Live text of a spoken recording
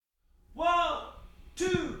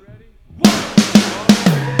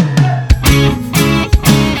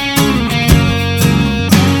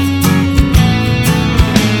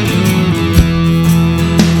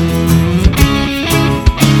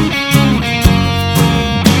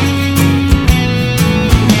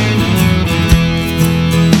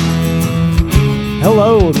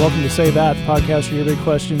welcome to Say That, the podcast where your big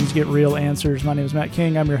questions get real answers. My name is Matt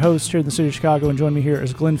King. I'm your host here in the city of Chicago, and joining me here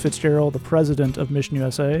is Glenn Fitzgerald, the president of Mission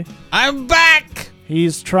USA. I'm back!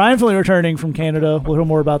 He's triumphantly returning from Canada. We'll hear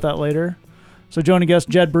more about that later. So joining us,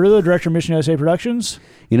 Jed Barula, director of Mission USA Productions.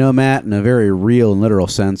 You know, Matt, in a very real and literal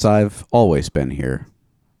sense, I've always been here.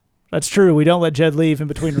 That's true. We don't let Jed leave in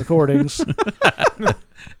between recordings.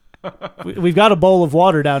 We've got a bowl of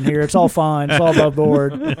water down here. It's all fine. It's all above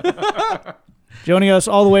board. Joining us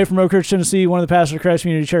all the way from Oak Ridge, Tennessee, one of the pastors of Christ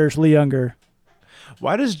Community Church, Lee Younger.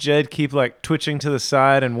 Why does Jed keep like twitching to the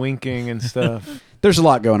side and winking and stuff? There's a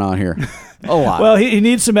lot going on here. A lot. Well, he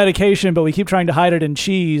needs some medication, but we keep trying to hide it in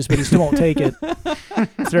cheese, but he still won't take it.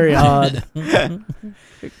 It's very odd.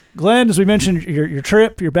 Glenn, as we mentioned, your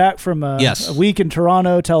trip, you're back from a week in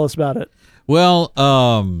Toronto. Tell us about it. Well,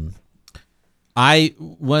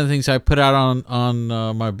 one of the things I put out on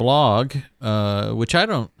my blog, which I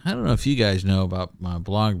don't know if you guys know about my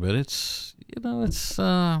blog, but it's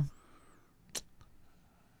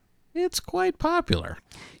quite popular.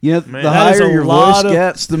 You know, the higher your voice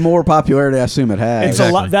gets, the more popularity I assume it has. It's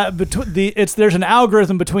a lot there's an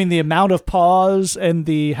algorithm between the amount of pause and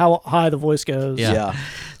the how high the voice goes. Yeah.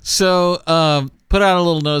 So, put out a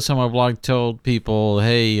little notice on my blog, told people,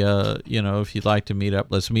 hey, if you'd like to meet up,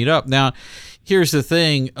 let's meet up. Now, here's the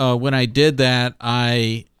thing. When I did that,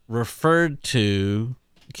 I referred to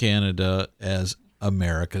Canada as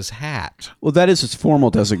America's hat. Well, that is its formal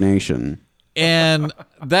designation. And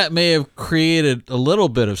that may have created a little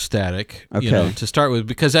bit of static, to start with,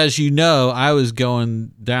 because as you know, I was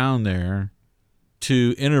going down there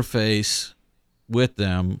to interface with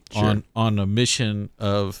them on a mission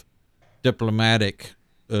of diplomatic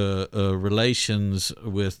relations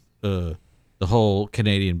with the whole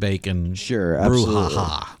Canadian bacon. Sure, absolutely.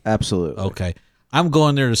 Brouhaha. Absolutely. Okay. I'm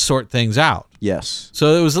going there to sort things out. Yes.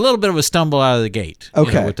 So it was a little bit of a stumble out of the gate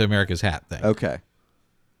with the America's hat thing. Okay.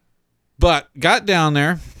 But got down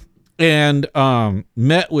there and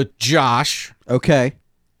met with Josh. Okay.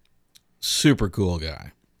 Super cool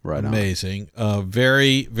guy. Right. Amazing.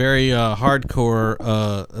 Very, very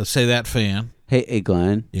hardcore Say That fan. Hey,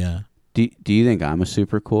 Glenn. Yeah. Do you think I'm a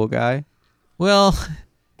super cool guy? Well,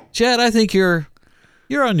 Chad, I think you're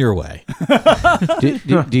on your way. do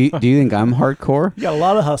you think I'm hardcore? You got a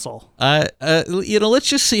lot of hustle. Let's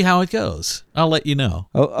just see how it goes. I'll let you know.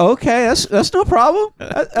 Oh, okay. That's no problem.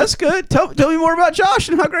 That's good. Tell me more about Josh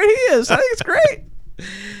and how great he is. I think it's great.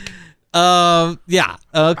 Yeah.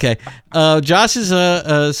 Okay. Josh is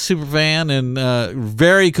a super fan and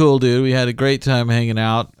very cool dude. We had a great time hanging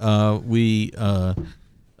out. We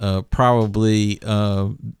probably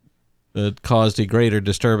caused a greater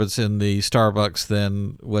disturbance in the Starbucks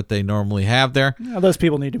than what they normally have there. Yeah, those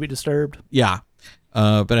people need to be disturbed. Yeah.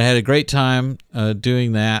 But I had a great time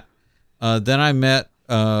doing that. Then I met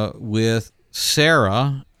with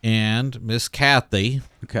Sarah and Miss Kathy.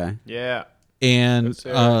 Okay. Yeah. And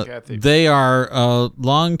they are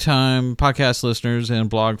longtime podcast listeners and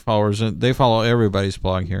blog followers, and they follow everybody's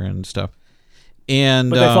blog here and stuff. But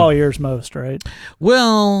they follow yours most, right?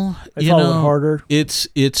 Well, they follow it harder. It's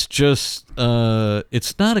just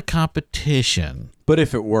it's not a competition. But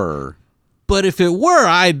if it were,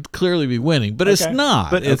 I'd clearly be winning. But it's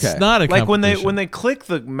not. But it's not a competition. Like when they click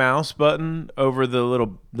the mouse button over the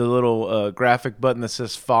little graphic button that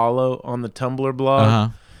says follow on the Tumblr blog. Uh-huh.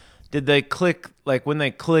 Did they click, like when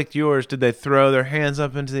they clicked yours, did they throw their hands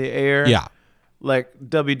up into the air? Yeah. Like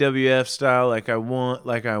WWF style, like I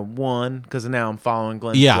won, because now I'm following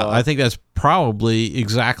Glenn's blog. I think that's probably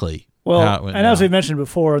exactly how it went and down. as we mentioned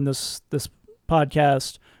before in this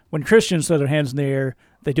podcast, when Christians throw their hands in the air,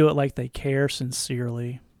 they do it like they care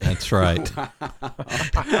sincerely. That's right.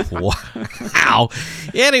 Wow.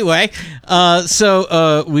 Anyway,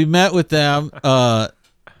 so we met with them.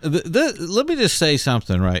 Let me just say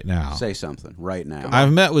something right now. Say something right now.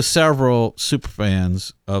 I've met with several super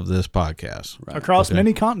fans of this podcast. Right. Across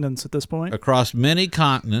many continents at this point. Across many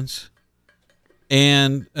continents,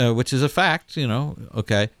 and which is a fact,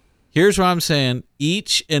 okay. Here's what I'm saying.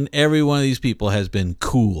 Each and every one of these people has been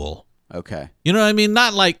cool. Okay. You know what I mean?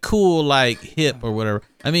 Not like cool like hip or whatever.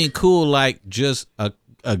 I mean cool like just a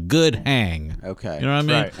good hang. Okay. You know what I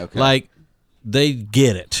mean? Right. Okay. Like they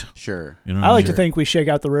get it. Sure. I like to think we shake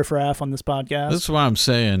out the riffraff on this podcast. That's what I'm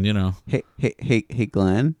saying, Hey,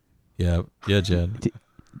 Glenn. Yeah, Jed.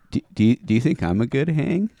 Do you think I'm a good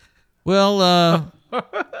hang? Well, not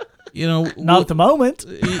at the moment.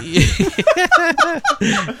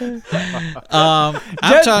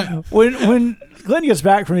 I'm talking when Glenn gets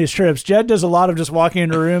back from these trips, Jed does a lot of just walking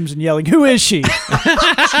into rooms and yelling, "Who is she?"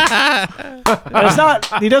 It's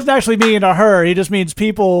not. He doesn't actually mean a her. He just means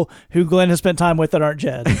people who Glenn has spent time with that aren't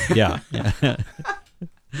Jed. Yeah.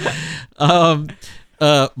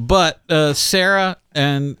 But Sarah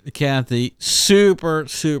and Kathy, super,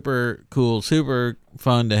 super cool, super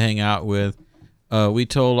fun to hang out with. We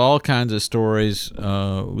told all kinds of stories.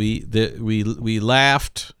 We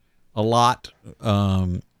laughed a lot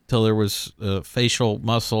till there was facial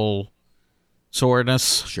muscle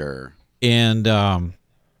soreness. Sure. And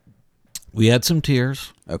we had some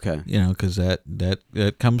tears. Okay. Because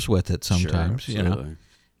that comes with it sometimes. Sure,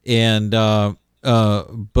 And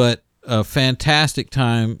but a fantastic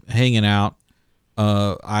time hanging out.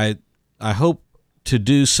 I hope to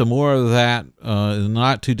do some more of that in the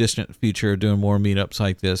not too distant future, doing more meetups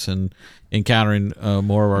like this and encountering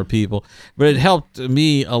more of our people. But it helped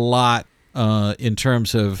me a lot in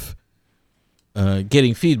terms of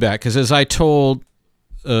getting feedback, because as I told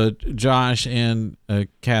Josh and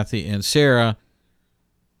Kathy and Sarah,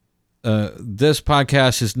 this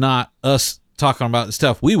podcast is not us talking about the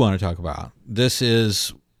stuff we want to talk about. This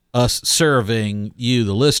is us serving you,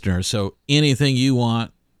 the listeners. So anything you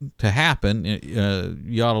want to happen,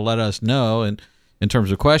 you ought to let us know, and in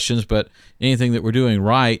terms of questions, but anything that we're doing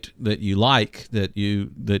right that you like, that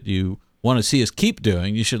you want to see us keep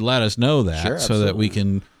doing, you should let us know that. Sure, so that we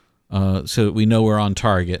can so that we know we're on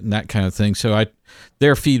target and that kind of thing. So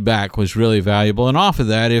their feedback was really valuable. And off of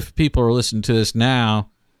that, if people are listening to this now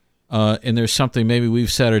and there's something maybe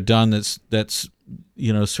we've said or done that's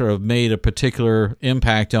sort of made a particular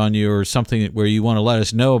impact on you, or something where you want to let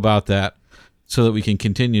us know about that, so that we can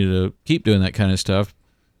continue to keep doing that kind of stuff.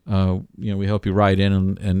 We hope you write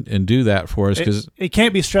in and do that for us, because it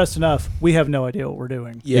can't be stressed enough. We have no idea what we're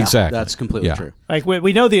doing. Yeah, exactly. That's completely true. Like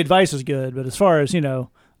we know the advice is good, but as far as the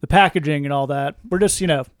packaging and all that, we're just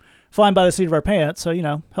flying by the seat of our pants. So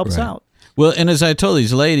help us out. Well, and as I told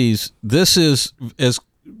these ladies, this is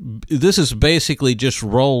basically just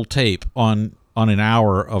roll tape on an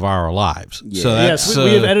hour of our lives. Yeah. So yes,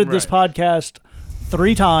 we have edited this podcast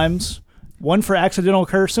 3 times. One for accidental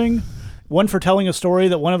cursing, one for telling a story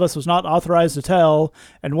that one of us was not authorized to tell,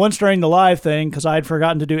 and once during the live thing because I had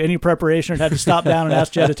forgotten to do any preparation and had to stop down and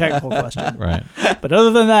ask Jed a technical question. Right. But other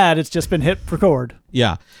than that, it's just been hit record.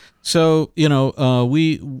 Yeah. So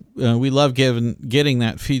we love getting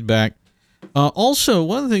that feedback. Also,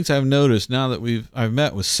 one of the things I've noticed now that I've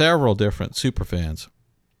met with several different superfans,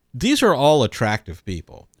 these are all attractive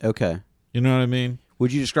people. Okay. You know what I mean?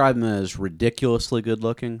 Would you describe them as ridiculously good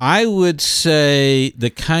looking? I would say the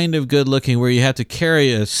kind of good looking where you have to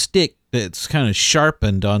carry a stick that's kind of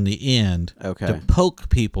sharpened on the end to poke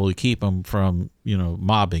people to keep them from,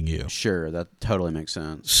 mobbing you. Sure, that totally makes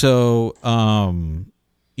sense. So,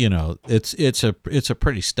 it's a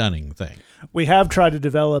pretty stunning thing. We have tried to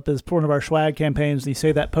develop as part of our swag campaigns the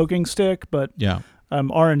Say That Poking Stick, but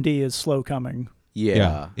R&D is slow coming.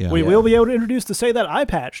 Yeah. We will be able to introduce the Say That Eye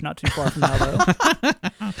Patch not too far from now, though.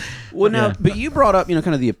 Well, now, but you brought up, kind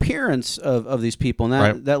of the appearance of these people,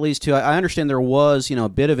 and that leads to, I understand there was, a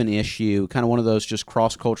bit of an issue, kind of one of those just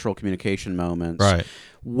cross-cultural communication moments. Right.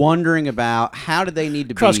 Wondering about how did they need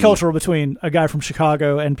to cross-cultural between a guy from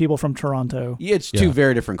Chicago and people from Toronto. Yeah, it's two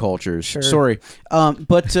very different cultures. Sure. Sorry.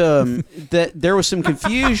 But that there was some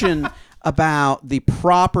confusion about the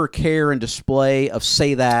proper care and display of,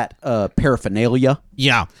 say that, paraphernalia.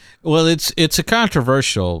 Yeah. Well, it's a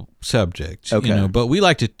controversial subject, but we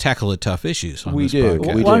like to tackle the tough issues on this podcast.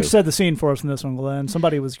 Why don't you set the scene for us in this one, Glenn?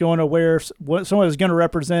 Somebody was going to wear, someone was going to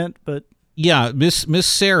represent, but... Yeah, Miss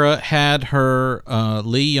Sarah had her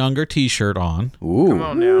Lee Younger T-shirt on. Ooh. Come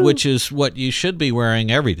on now. Which is what you should be wearing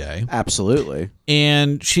every day. Absolutely.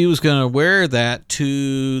 And she was going to wear that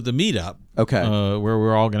to the meetup. Okay. Where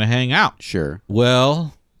we're all going to hang out. Sure.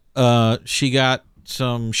 Well, she got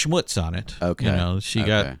some schmutz on it. Okay. She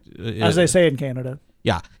got... as they say in Canada.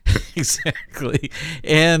 Yeah, exactly.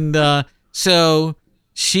 And so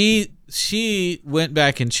she went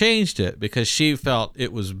back and changed it because she felt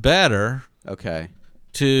it was better. Okay.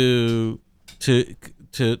 To she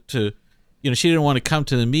didn't want to come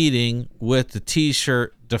to the meeting with the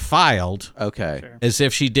T-shirt defiled. Okay. Sure. As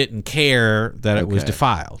if she didn't care that it was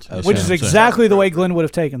defiled. Okay. Which is exactly the way Glenn would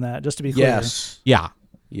have taken that, just to be clear. Yes. Yeah.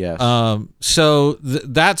 Yes. So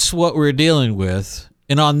that's what we're dealing with.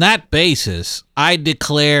 And on that basis, I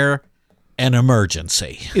declare an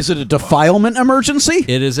emergency. Is it a defilement emergency?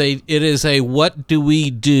 It is a what do we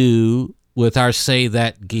do with our Say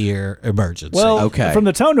That gear emergency. Well, from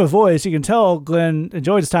the tone of voice, you can tell Glenn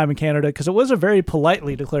enjoyed his time in Canada because it was a very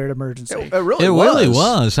politely declared emergency. It really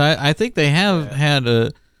was. I think they have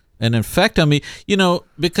had an effect on me,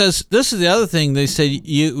 because this is the other thing they say,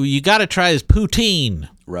 you got to try this poutine.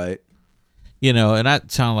 Right. And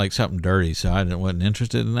that sounded like something dirty, so I wasn't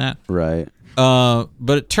interested in that. Right.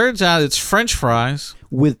 But it turns out it's French fries.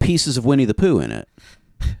 With pieces of Winnie the Pooh in it.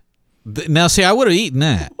 Now, see, I would have eaten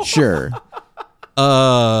that. Sure.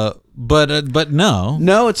 But no.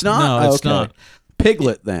 No, it's not? No, it's not.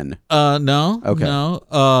 Piglet, then? No. Okay.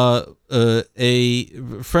 No. A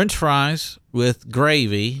French fries with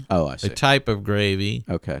gravy. Oh, I see. A type of gravy.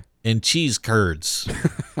 Okay. And cheese curds.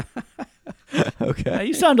 Okay.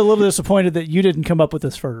 You sound a little disappointed that you didn't come up with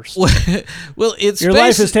this first. Well, it's your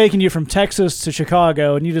life has taken you from Texas to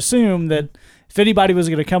Chicago, and you'd assume that if anybody was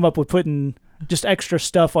going to come up with putting just extra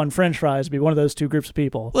stuff on French fries, it'd be one of those two groups of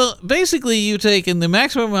people. Well, basically, you take in the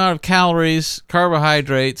maximum amount of calories,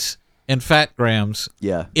 carbohydrates, and fat grams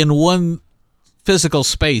in one physical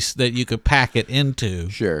space that you could pack it into.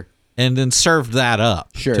 Sure. And then serve that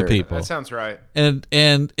up to people. That sounds right. And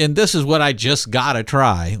this is what I just got to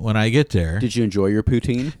try when I get there. Did you enjoy your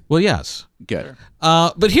poutine? Well, yes. Good.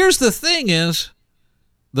 But here's the thing is,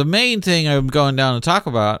 the main thing I'm going down to talk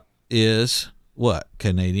about is what?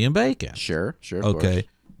 Canadian bacon. Sure. Okay.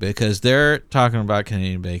 Because they're talking about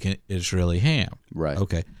Canadian bacon. It's really ham. Right.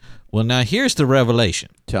 Okay. Well, now here's the revelation.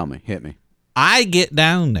 Tell me. Hit me. I get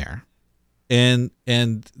down there, and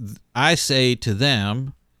I say to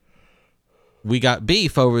them, we got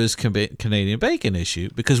beef over this Canadian bacon issue,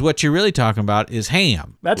 because what you're really talking about is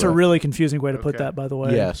ham. That's a really confusing way to put that, by the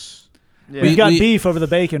way. Yes. Yeah. We've got beef over the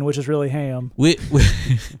bacon, which is really ham. We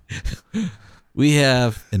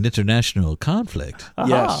have an international conflict.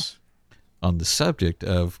 Yes. On the subject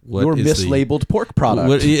of what your is mislabeled pork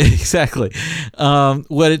product. Exactly.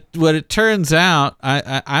 What it turns out,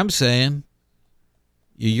 I'm saying,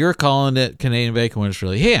 you're calling it Canadian bacon when it's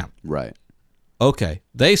really ham. Right. Okay.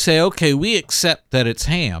 They say, okay, we accept that it's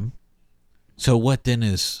ham. So what then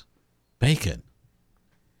is bacon?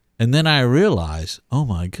 And then I realize, oh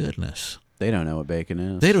my goodness. They don't know what bacon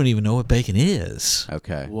is. They don't even know what bacon is.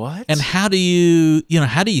 Okay. What? And how do you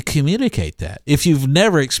communicate that? If you've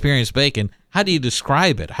never experienced bacon, how do you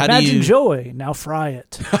describe it? Imagine joy. Now fry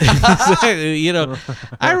it.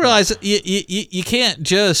 I realize you can't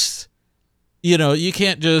just, you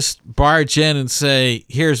can't just barge in and say,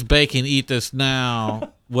 here's bacon, eat this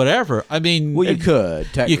now, whatever. I mean, well, you could,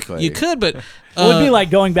 technically. You could, but it would be like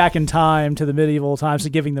going back in time to the medieval times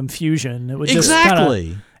and giving them fusion. It would just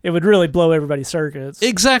it would really blow everybody's circuits.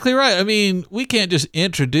 Exactly right. I mean, we can't just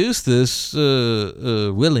introduce this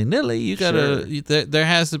willy-nilly. You gotta. Sure. There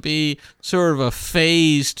has to be sort of a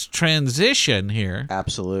phased transition here.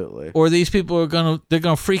 Absolutely. Or these people are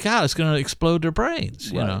gonna freak out. It's gonna explode their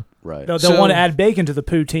brains. Right. Right. They'll want to add bacon to the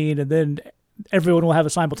poutine, and then everyone will have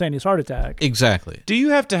a simultaneous heart attack. Exactly. Do you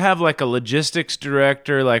have to have like a logistics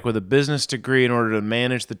director, like with a business degree, in order to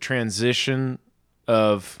manage the transition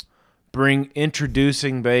of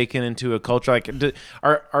introducing bacon into a culture? Like,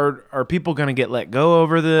 are people going to get let go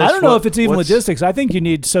over this? I don't know if it's even logistics. I think you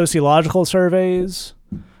need sociological surveys.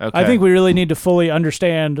 Okay. I think we really need to fully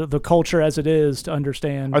understand the culture as it is to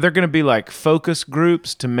understand. Are there going to be like focus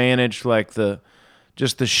groups to manage like the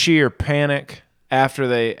sheer panic after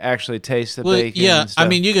they actually taste the bacon? Yeah, I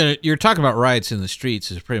mean, you're talking about riots in the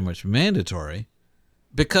streets is pretty much mandatory,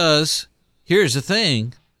 because here's the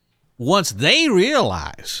thing: once they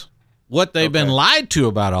realize what they've been lied to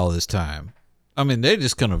about all this time, I mean, they're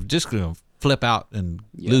just gonna flip out and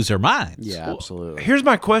lose their minds. Yeah, absolutely. Well, here's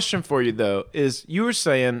my question for you though: is you were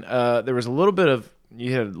saying there was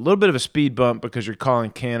you had a little bit of a speed bump because you're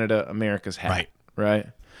calling Canada America's hat, right?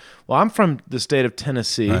 Well, I'm from the state of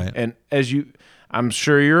Tennessee, and I'm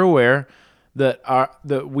sure you're aware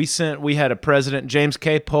that we had a president, James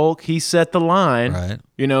K. Polk. He set the line,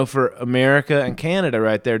 for America and Canada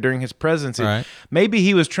right there during his presidency. Right. Maybe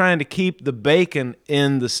he was trying to keep the bacon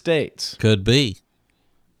in the States. Could be.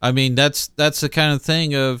 I mean, that's the kind of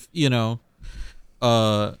thing of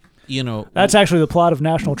That's actually the plot of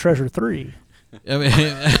National Treasure 3.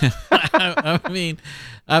 I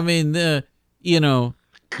mean,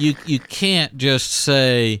 you can't just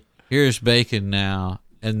say, here's bacon now,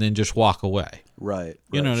 and then just walk away. Right.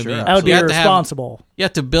 You know what I mean? That would be irresponsible. You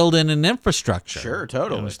have to build in an infrastructure. Sure,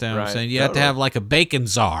 totally. You understand what I'm saying? You have to have like a bacon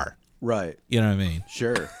czar. Right. You know what I mean?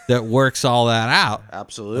 Sure. That works all that out.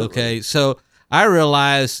 Absolutely. Okay, so I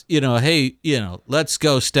realize, hey, let's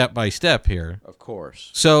go step by step here. Of course.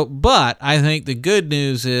 So, but I think the good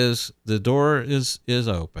news is the door is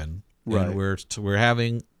open. Right. And we're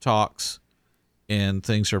having talks, and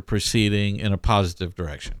things are proceeding in a positive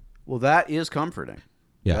direction. Well, that is comforting.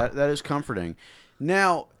 Yeah. That is comforting.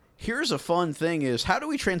 Now, Here's a fun thing: is how do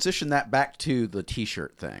we transition that back to the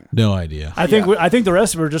T-shirt thing? No idea. I think the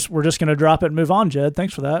rest of it we're just going to drop it and move on. Jed,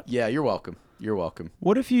 thanks for that. Yeah, you're welcome. You're welcome.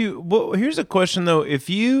 What if you? Well, here's a question though: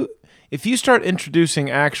 if you start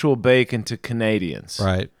introducing actual bacon to Canadians,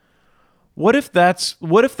 right? What if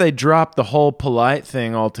they drop the whole polite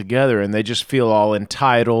thing altogether and they just feel all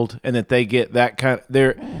entitled and that they get that kind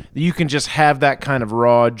of you can just have that kind of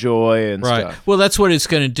raw joy and stuff. Well, that's what it's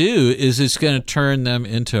going to do is it's going to turn them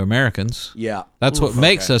into Americans. Yeah. That's what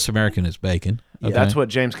makes us American is bacon. Okay? Yeah. That's what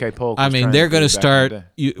James K. Polk was they're going to start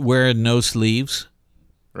wearing no sleeves.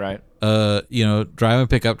 Right. Driving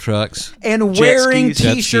pickup trucks. And wearing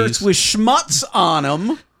T-shirts with schmutz on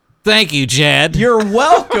them. Thank you, Jed. You're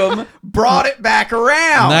welcome. Brought it back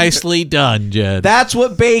around. Nicely done, Jed. That's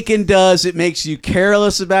what bacon does. It makes you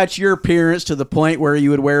careless about your appearance to the point where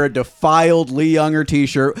you would wear a defiled Lee Younger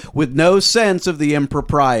T-shirt with no sense of the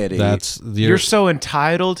impropriety. You're so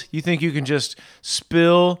entitled. You think you can just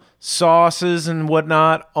spill sauces and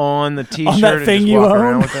whatnot on the T-shirt on that thing and just you walk own?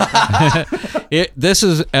 around with that thing? This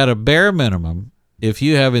is at a bare minimum. If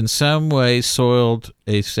you have in some way soiled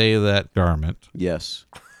a Say That garment, yes,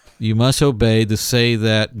 you must obey the Say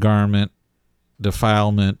That garment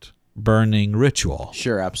defilement burning ritual.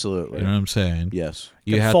 Sure, absolutely. You know what I'm saying? Yes.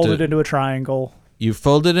 You have fold it into a triangle. You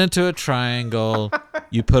fold it into a triangle.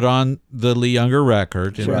 You put on the Lee Younger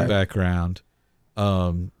record in the background.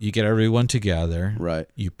 You get everyone together. Right.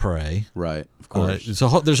 You pray. Right. Of course.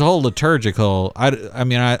 There's a whole liturgical. I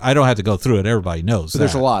don't have to go through it. Everybody knows.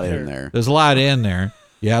 There's a lot in there. There's a lot in there.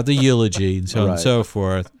 You have the eulogy and so on and so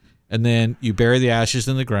forth. And then you bury the ashes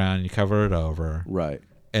in the ground and you cover it over. Right.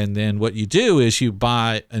 And then what you do is you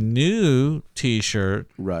buy a new T-shirt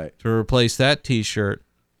to replace that T-shirt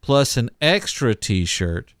plus an extra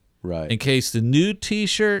T-shirt in case the new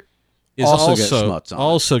T-shirt is also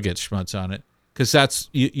gets schmutz on it. Because that's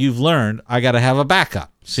you've learned I got to have a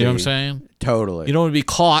backup. See what I'm saying? Totally. You don't want to be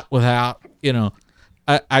caught without,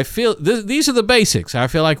 I feel these are the basics. I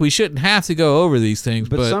feel like we shouldn't have to go over these things,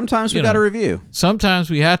 but sometimes we got to review. Sometimes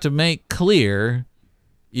we have to make clear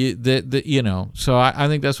that So I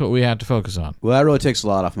think that's what we have to focus on. Well, that really takes a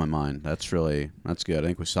lot off my mind. That's good. I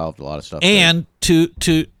think we solved a lot of stuff. And to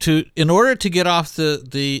in order to get off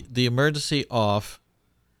the emergency off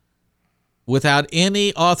without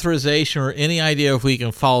any authorization or any idea if we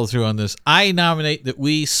can follow through on this, I nominate that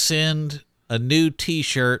we send a new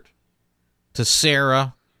T-shirt to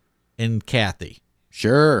Sarah and Kathy.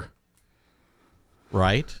 Sure.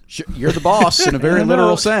 Right? You're the boss in a very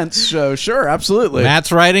literal sense. So sure, absolutely.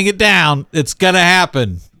 Matt's writing it down. It's going to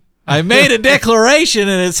happen. I made a declaration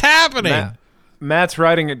and it's happening. Matt's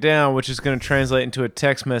writing it down, which is going to translate into a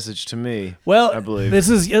text message to me. Well, I believe this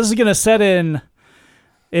is going to set in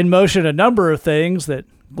motion a number of things that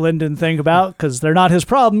Glenn didn't think about because they're not his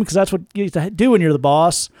problem because that's what you have to do when you're the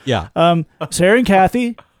boss. Yeah. Sarah and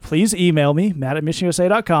Kathy, please email me,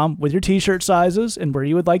 matt@missionusa.com, with your T-shirt sizes and where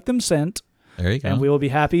you would like them sent. There you go. And we will be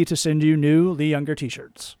happy to send you new Lee Younger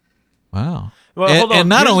T-shirts. Wow. Well, and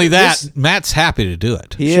not only that, Matt's happy to do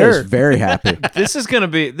it. He is very happy. This is gonna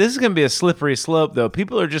be a slippery slope, though.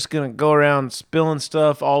 People are just gonna go around spilling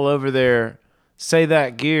stuff all over their Say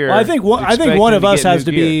That gear. Well, I think one of us has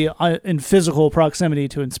to be in physical proximity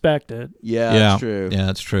to inspect it. Yeah, that's true. Yeah,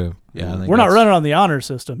 that's true. Yeah, we're not running on the honor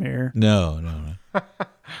system here. No.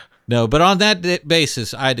 No, but on that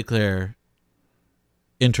basis, I declare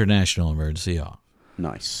international emergency off.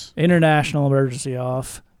 Nice. International emergency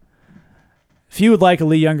off. If you would like a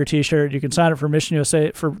Lee Younger T-shirt, you can sign up for Mission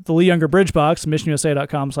USA for the Lee Younger Bridge Box,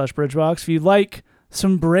 missionusa.com/bridgebox. If you'd like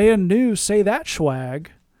some brand new Say That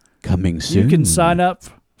swag, coming soon, you can sign up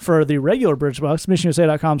for the regular Bridge Box,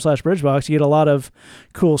 missionusa.com/bridgebox. You get a lot of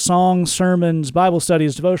cool songs, sermons, Bible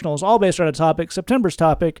studies, devotionals, all based on a topic. September's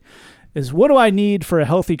topic is what do I need for a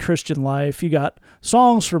healthy Christian life? You got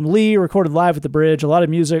songs from Lee recorded live at the Bridge, a lot of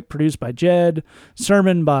music produced by Jed,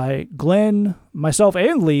 sermon by Glenn, myself,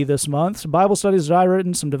 and Lee this month, some Bible studies that I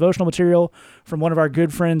written, some devotional material from one of our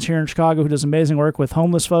good friends here in Chicago who does amazing work with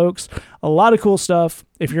homeless folks. A lot of cool stuff.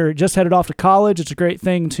 If you're just headed off to college, it's a great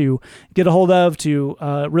thing to get a hold of to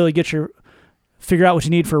really figure out what you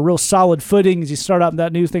need for a real solid footing as you start out in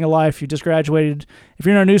that new thing of life. You just graduated. If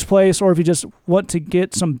you're in a news place or if you just want to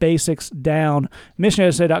get some basics down,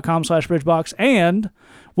 missionusa.com/bridgebox. And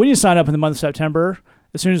when you sign up in the month of September,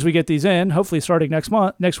 as soon as we get these in, hopefully starting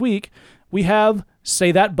next week, we have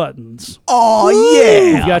Say That buttons. Oh,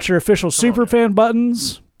 yeah. We've got your official Superfan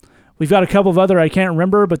buttons. We've got a couple of other I can't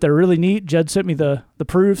remember, but they're really neat. Jed sent me the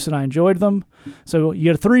proofs, and I enjoyed them. So you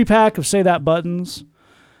get a 3-pack of Say That buttons.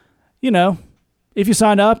 If you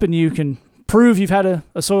sign up and you can prove you've had a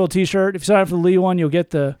Soil t-shirt. If you sign up for the Lee one, you'll get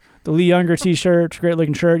the Lee Younger t-shirt. It's a great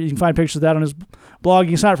looking shirt. You can find pictures of that on his blog.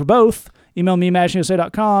 You can sign up for both. Email me,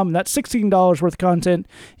 missionusa.com. That's $16 worth of content.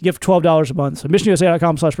 You get for $12 a month. So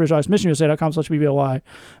missionusa.com/BridgeWise, missionusa.com/BBLY,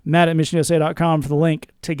 Matt at missionusa.com for the link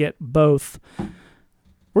to get both.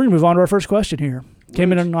 We're going to move on to our first question here.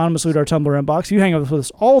 Came in anonymously to our Tumblr inbox. You hang up with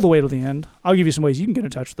us all the way to the end. I'll give you some ways you can get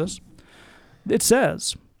in touch with us. It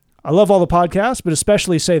says, I love all the podcasts, but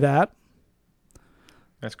especially Say That.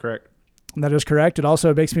 That's correct. That is correct. It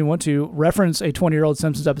also makes me want to reference a 20-year-old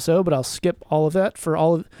Simpsons episode, but I'll skip all of that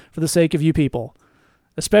for the sake of you people,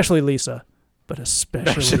 especially Lisa, but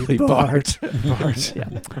especially Bart. Bart. Yeah.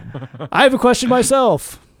 I have a question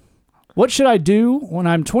myself. What should I do when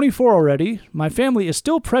I'm 24 already? My family is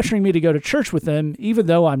still pressuring me to go to church with them, even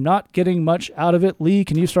though I'm not getting much out of it. Lee,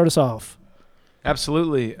 can you start us off?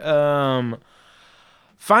 Absolutely. Find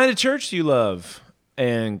a church you love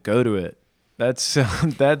and go to it.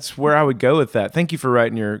 That's where I would go with that. Thank you for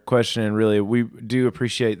writing your question, and really, we do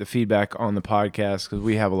appreciate the feedback on the podcast because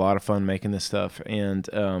we have a lot of fun making this stuff, and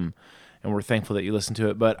we're thankful that you listen to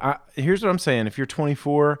it. But here's what I'm saying: if you're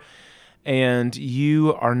 24 and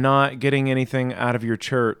you are not getting anything out of your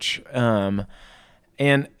church, and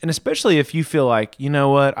especially if you feel like, you know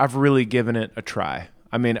what, I've really given it a try.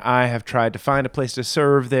 I mean, I have tried to find a place to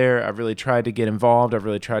serve there. I've really tried to get involved. I've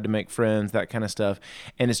really tried to make friends, that kind of stuff.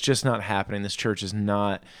 And it's just not happening. This church is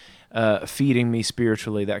not feeding me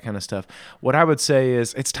spiritually, that kind of stuff. What I would say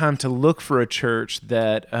is it's time to look for a church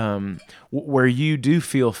that where you do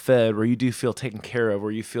feel fed, where you do feel taken care of,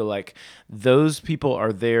 where you feel like those people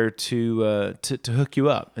are there to hook you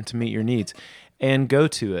up and to meet your needs, and go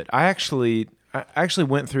to it. I actually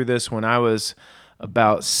went through this when I was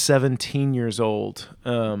about 17 years old.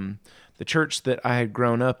 The church that I had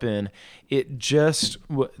grown up in, it just,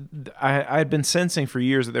 I had been sensing for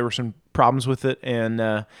years that there were some problems with it, and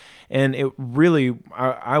it really,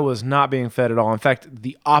 I was not being fed at all. In fact,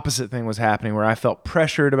 the opposite thing was happening, where I felt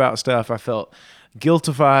pressured about stuff. I felt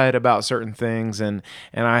guiltified about certain things, and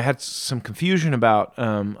I had some confusion about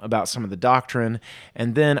some of the doctrine.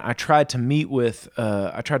 And then I tried to meet with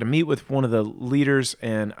one of the leaders,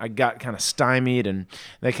 and I got kind of stymied, and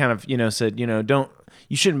they kind of said,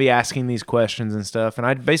 you shouldn't be asking these questions and stuff. And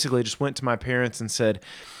I basically just went to my parents and said,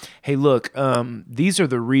 hey, look, these are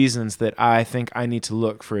the reasons that I think I need to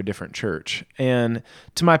look for a different church. And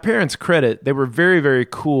to my parents' credit, they were very, very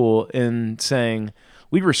cool in saying,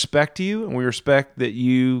 we respect you, and we respect that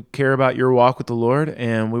you care about your walk with the Lord,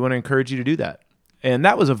 and we want to encourage you to do that. And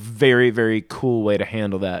that was a very, very cool way to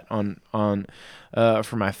handle that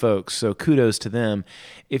for my folks. So kudos to them.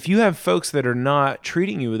 If you have folks that are not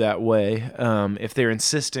treating you that way, if they're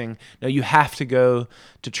insisting, no, you have to go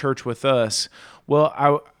to church with us. Well,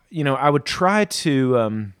 I would try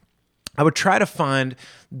to find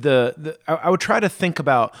I would try to think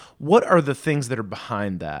about what are the things that are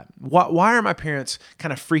behind that. Why are my parents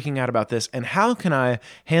kind of freaking out about this, and how can I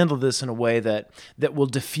handle this in a way that will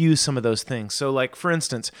diffuse some of those things? So, like, for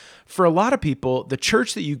instance, for a lot of people, the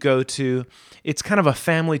church that you go to, it's kind of a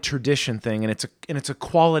family tradition thing, and it's a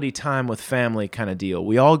quality time with family kind of deal.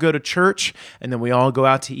 We all go to church, and then we all go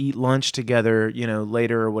out to eat lunch together,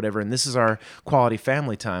 later or whatever, and this is our quality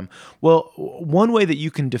family time. Well, one way that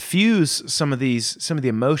you can diffuse some of the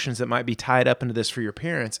emotions that might be tied up into this for your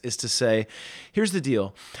parents is to say, here's the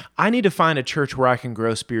deal. I need to find a church where I can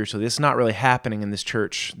grow spiritually. It's not really happening in this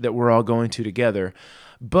church that we're all going to together.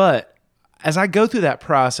 But as I go through that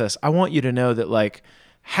process, I want you to know that, like,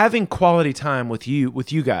 having quality time with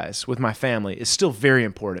you guys, with my family, is still very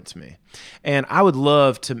important to me. And I would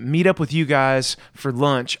love to meet up with you guys for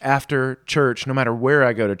lunch after church, no matter where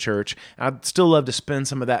I go to church. I'd still love to spend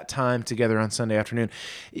some of that time together on Sunday afternoon.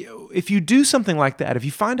 If you do something like that, if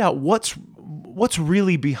you find out what's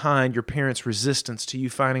really behind your parents' resistance to you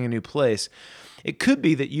finding a new place, it could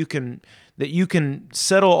be that you can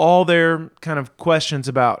settle all their kind of questions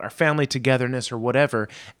about our family togetherness or whatever,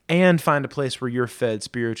 and find a place where you're fed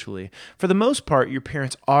spiritually. For the most part, your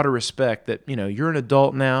parents ought to respect that, you're an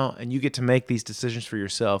adult now and you get to make these decisions for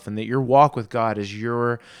yourself, and that your walk with God is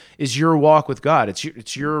your walk with God.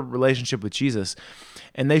 It's your relationship with Jesus,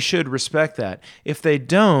 and they should respect that. If they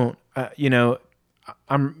don't, it's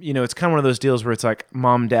kind of one of those deals where it's like,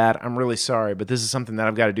 Mom, Dad, I'm really sorry, but this is something that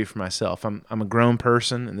I've got to do for myself. I'm a grown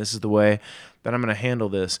person, and this is the way that I'm going to handle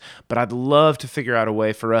this. But I'd love to figure out a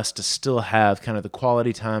way for us to still have kind of the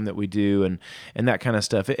quality time that we do and that kind of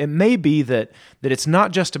stuff. It may be that it's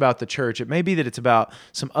not just about the church. It may be that it's about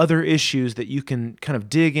some other issues that you can kind of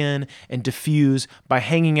dig in and diffuse by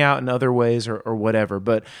hanging out in other ways or whatever.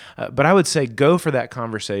 But I would say go for that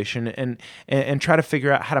conversation and try to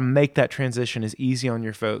figure out how to make that transition as easy on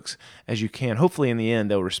your folks as you can. Hopefully in the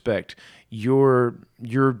end they'll respect your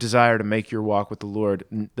desire to make your walk with the Lord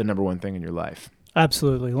the number one thing in your life.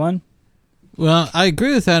 Absolutely. Len? Well, I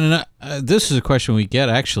agree with that, and this is a question we get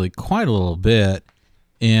actually quite a little bit,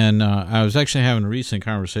 and I was actually having a recent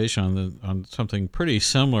conversation on something pretty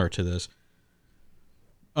similar to this.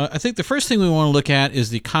 I think the first thing we want to look at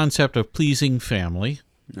is the concept of pleasing family.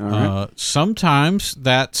 All right. Sometimes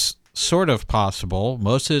that's sort of possible.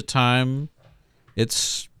 Most of the time,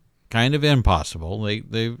 it's kind of impossible.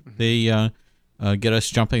 They get us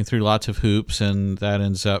jumping through lots of hoops, and that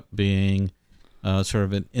ends up being sort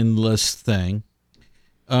of an endless thing.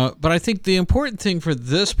 But I think the important thing for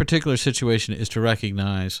this particular situation is to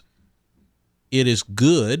recognize it is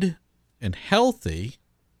good and healthy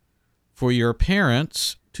for your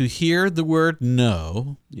parents to hear the word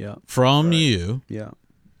no from you. Yeah.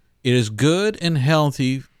 It is good and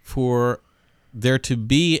healthy for there to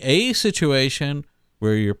be a situation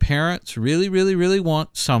where your parents really, really, really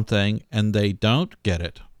want something and they don't get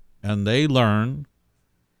it, and they learn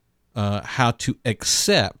how to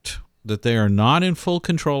accept that they are not in full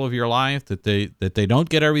control of your life, that they don't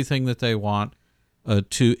get everything that they want,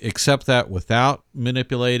 to accept that without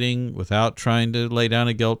manipulating, without trying to lay down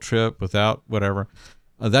a guilt trip, without whatever.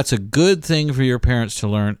 That's a good thing for your parents to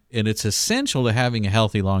learn, and it's essential to having a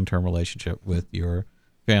healthy long-term relationship with your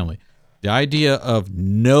family. The idea of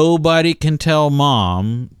nobody can tell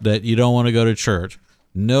mom that you don't want to go to church,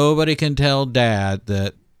 nobody can tell dad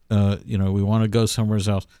that we want to go somewhere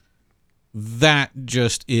else, that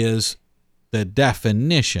just is the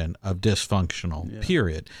definition of dysfunctional,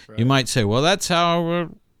 period. Right. You might say, well, that's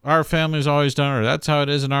how our family's always done, or that's how it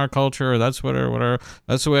is in our culture, or that's whatever.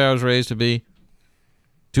 That's the way I was raised to be.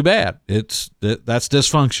 Too bad. That's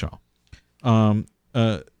dysfunctional.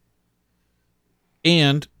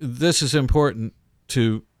 And this is important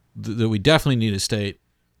that we definitely need to state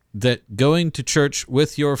that going to church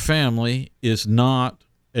with your family is not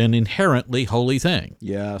an inherently holy thing.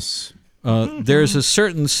 Yes. There's a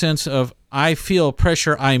certain sense of, I feel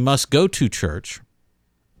pressure, I must go to church.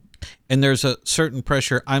 And there's a certain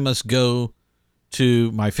pressure, I must go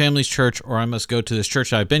to my family's church, or I must go to this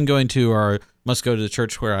church I've been going to, or I must go to the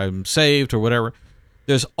church where I'm saved, or whatever.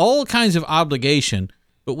 There's all kinds of obligation.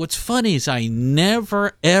 But what's funny is I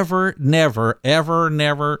never, ever, never, ever,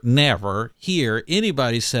 never, never hear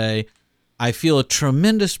anybody say, I feel a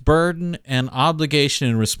tremendous burden and obligation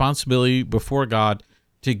and responsibility before God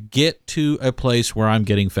to get to a place where I'm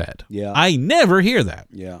getting fed. Yeah. I never hear that.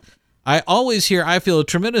 Yeah. I always hear, I feel a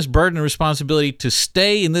tremendous burden and responsibility to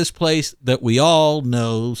stay in this place that we all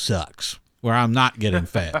know sucks, where I'm not getting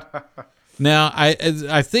fed. Now,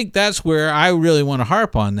 I think that's where I really want to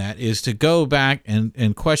harp on that, is to go back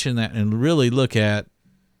and question that and really look at,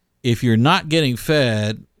 if you're not getting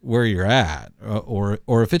fed, where you're at, or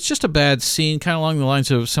if it's just a bad scene, kind of along the lines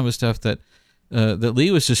of some of the stuff that Lee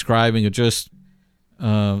was describing, of just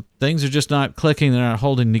things are just not clicking, they're not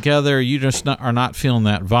holding together, you just are not feeling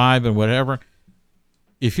that vibe and whatever.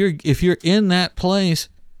 If you're in that place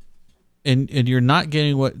and you're not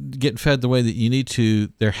getting fed the way that you need to,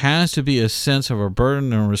 there has to be a sense of a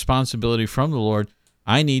burden and responsibility from the Lord.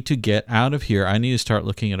 I need to get out of here. I need to start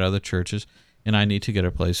looking at other churches, and I need to get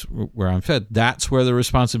a place where I'm fed. That's where the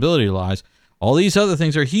responsibility lies. All these other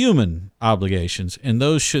things are human obligations, and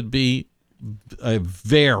those should be a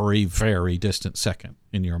very, very distant second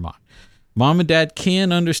in your mind. Mom and dad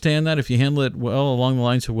can understand that if you handle it well, along the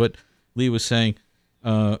lines of what Lee was saying,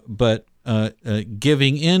 but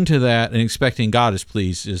giving into that and expecting God is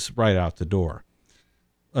pleased is right out the door.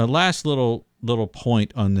 Last little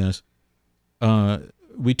point on this.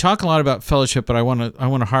 We talk a lot about fellowship, but I want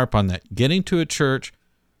to harp on that. Getting to a church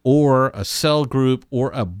or a cell group or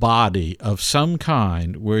a body of some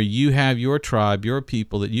kind where you have your tribe, your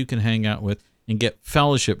people that you can hang out with and get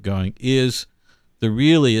fellowship going is the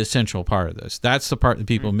really essential part of this. That's the part that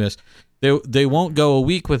people miss. They won't go a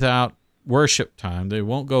week without worship time. They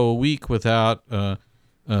won't go a week without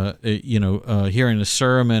hearing a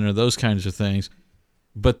sermon or those kinds of things.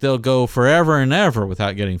 But they'll go forever and ever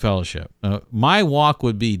without getting fellowship. My walk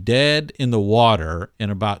would be dead in the water in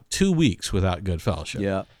about 2 weeks without good fellowship.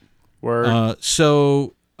 Yeah. Word. And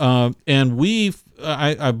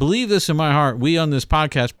I believe this in my heart, we on this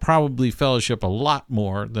podcast probably fellowship a lot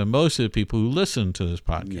more than most of the people who listen to this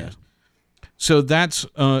podcast. Yeah. So that's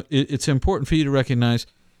it's important for you to recognize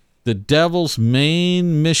the devil's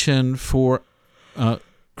main mission for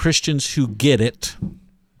Christians who get it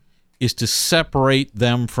is to separate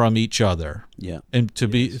them from each other. Yeah. And to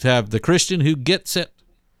have the Christian who gets it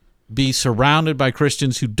be surrounded by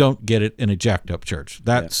Christians who don't get it in a jacked up church.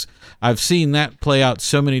 I've seen that play out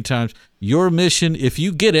so many times. Your mission, if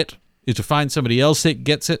you get it, is to find somebody else that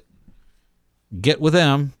gets it, get with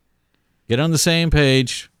them, get on the same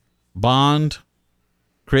page, bond,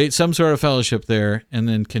 create some sort of fellowship there, and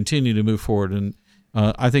then continue to move forward. And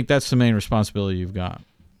I think that's the main responsibility you've got.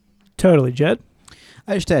 Totally, Jed.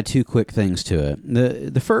 I just add two quick things to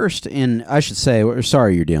it. The first, and I should say, we're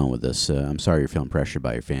sorry you're dealing with this. I'm sorry you're feeling pressured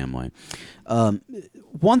by your family.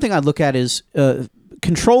 One thing I look at is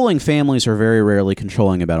controlling families are very rarely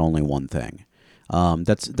controlling about only one thing.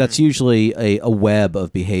 That's usually a web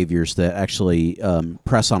of behaviors that actually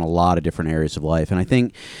press on a lot of different areas of life. And I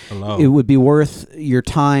think it would be worth your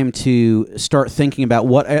time to start thinking about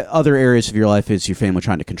what other areas of your life is your family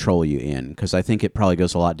trying to control you in, because I think it probably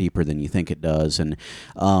goes a lot deeper than you think it does. And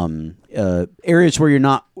areas where you're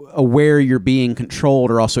not aware you're being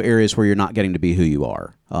controlled are also areas where you're not getting to be who you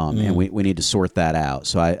are. And we need to sort that out.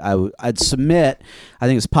 So I'd submit, I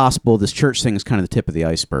think it's possible this church thing is kind of the tip of the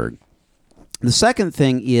iceberg. The second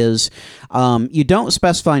thing is, you don't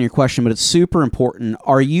specify in your question, but it's super important.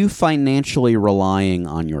 Are you financially relying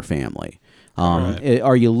on your family?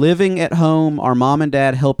 Are you living at home? Are mom and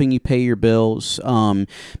dad helping you pay your bills?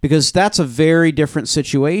 Because that's a very different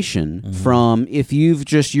situation from if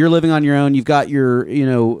you're living on your own, you've got your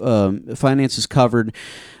finances covered.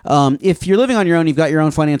 If you're living on your own, you've got your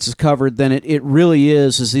own finances covered, then it really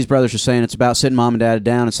is, as these brothers are saying, it's about sitting mom and dad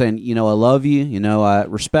down and saying, I love you, I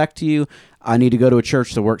respect you. I need to go to a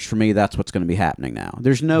church that works for me. That's what's going to be happening now.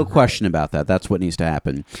 There's no question about that. That's what needs to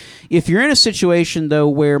happen. If you're in a situation, though,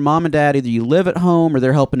 where mom and dad, either you live at home or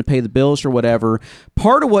they're helping to pay the bills or whatever,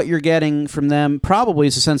 part of what you're getting from them probably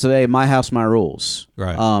is a sense of, hey, my house, my rules.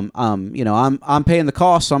 Right. I'm paying the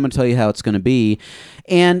cost, so I'm going to tell you how it's going to be.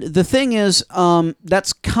 And the thing is,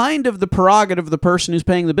 that's kind of the prerogative of the person who's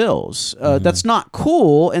paying the bills. That's not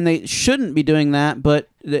cool, and they shouldn't be doing that, but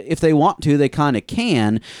if they want to, they kind of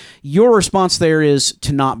can. Your response there is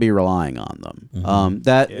to not be relying on them.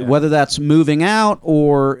 Whether that's moving out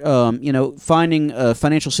or finding a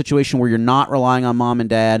financial situation where you're not relying on mom and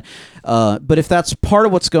dad. But if that's part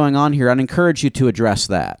of what's going on here, I'd encourage you to address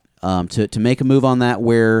that. To make a move on that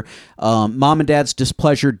where mom and dad's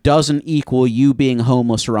displeasure doesn't equal you being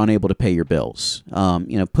homeless or unable to pay your bills.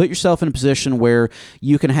 Put yourself in a position where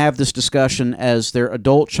you can have this discussion as their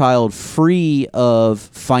adult child free of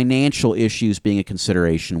financial issues being a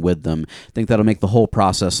consideration with them. I think that'll make the whole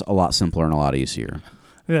process a lot simpler and a lot easier.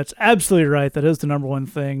 That's absolutely right. That is the number one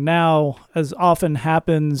thing. Now, as often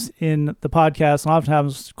happens in the podcast, and often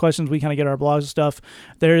happens questions we kind of get our blogs and stuff,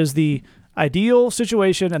 there is the ideal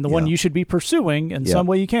situation and the one you should be pursuing in some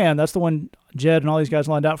way you can. That's the one Jed and all these guys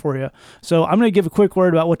lined out for you. So I'm going to give a quick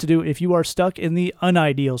word about what to do if you are stuck in the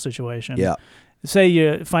unideal situation. Yeah. Say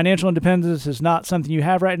your financial independence is not something you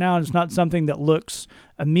have right now, and it's not something that looks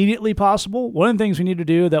immediately possible. One of the things we need to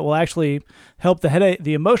do that will actually help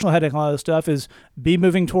the emotional headache on all this stuff is be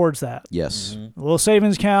moving towards that. Yes. A little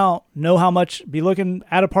savings account, know how much, be looking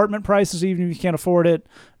at apartment prices even if you can't afford it,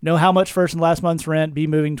 know how much first and last month's rent, be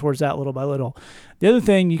moving towards that little by little. The other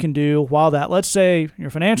thing you can do while that, let's say you're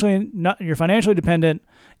financially dependent,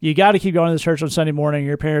 you got to keep going to the church on Sunday morning,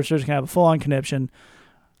 your parents are just going to have a full-on conniption.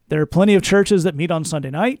 There are plenty of churches that meet on Sunday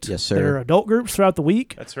night. Yes, sir. There are adult groups throughout the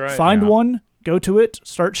week. That's right. Find one, go to it,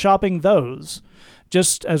 start shopping those.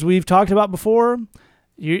 Just as we've talked about before,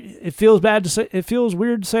 it feels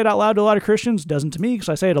weird to say it out loud to a lot of Christians. Doesn't to me because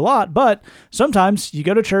I say it a lot. But sometimes you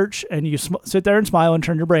go to church and you sit there and smile and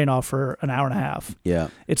turn your brain off for an hour and a half. Yeah.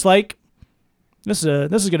 It's like, this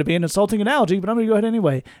is going to be an insulting analogy, but I'm going to go ahead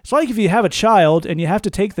anyway. It's like if you have a child and you have to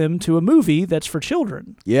take them to a movie that's for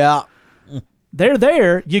children. Yeah. They're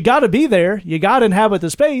there. You got to be there. You got to inhabit the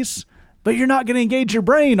space, but you're not going to engage your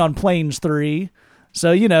brain on Planes 3.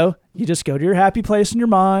 So, you just go to your happy place in your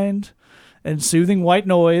mind and soothing white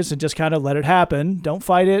noise and just kind of let it happen. Don't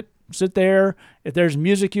fight it. Sit there. If there's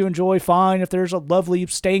music you enjoy, fine. If there's a lovely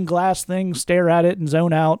stained glass thing, stare at it and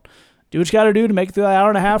zone out. Do what you got to do to make it through an hour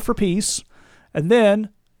and a half for peace. And then,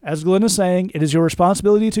 as Glenn is saying, it is your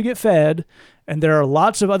responsibility to get fed, and there are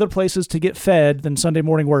lots of other places to get fed than Sunday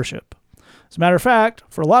morning worship. As a matter of fact,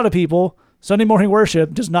 for a lot of people, Sunday morning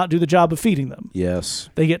worship does not do the job of feeding them. Yes.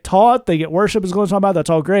 They get taught, they get worship, as Glenn's talking about, that's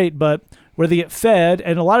all great, but where they get fed,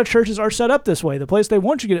 and a lot of churches are set up this way. The place they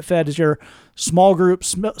want you to get fed is your small group,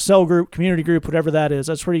 cell group, community group, whatever that is.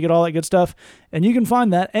 That's where you get all that good stuff, and you can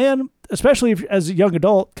find that. And especially as a young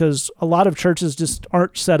adult, because a lot of churches just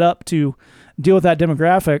aren't set up to deal with that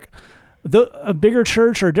demographic. A bigger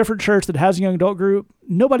church or a different church that has a young adult group,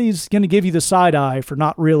 nobody's going to give you the side eye for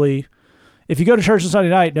not really. If you go to church on Sunday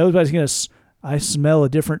night, nobody's going to, I smell a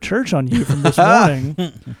different church on you from this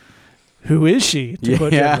morning. Who is she? To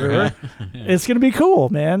put right. It's going to be cool,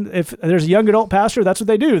 man. If there's a young adult pastor, that's what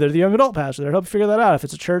they do. They're the young adult pastor. They're helping figure that out. If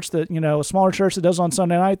it's a church that, a smaller church that does on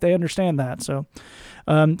Sunday night, they understand that. So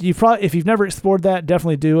if you've never explored that,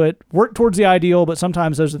 definitely do it. Work towards the ideal, but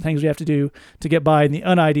sometimes those are the things we have to do to get by in the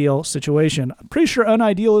unideal situation. I'm pretty sure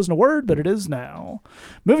unideal isn't a word, but it is now.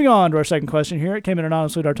 Moving on to our second question here. It came in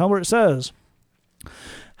anonymously to our Tumblr. It says,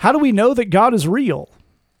 how do we know that God is real?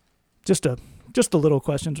 Just the little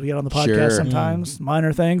questions we get on the podcast sometimes,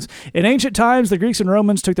 minor things. In ancient times, the Greeks and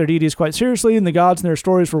Romans took their deities quite seriously, and the gods and their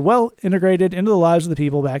stories were well integrated into the lives of the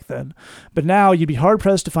people back then. But now, you'd be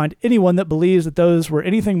hard-pressed to find anyone that believes that those were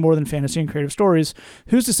anything more than fantasy and creative stories.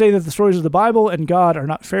 Who's to say that the stories of the Bible and God are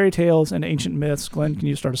not fairy tales and ancient myths? Glenn, can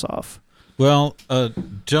you start us off? Well,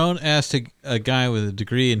 Joan asked a guy with a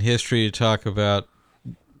degree in history to talk about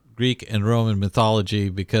Greek and Roman mythology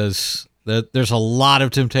because there's a lot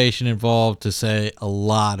of temptation involved to say a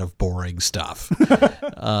lot of boring stuff.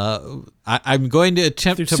 I'm going to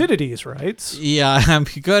attempt Thucydides, right? Yeah, I'm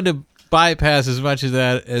going to bypass as much of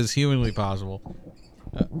that as humanly possible.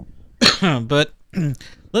 But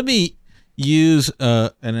let me use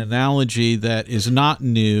an analogy that is not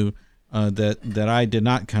new, that I did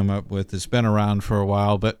not come up with. It's been around for a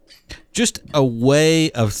while, but just a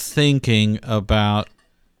way of thinking about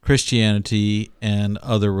Christianity and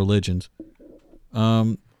other religions.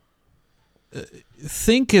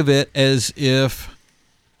 Think of it as if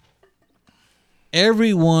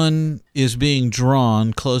everyone is being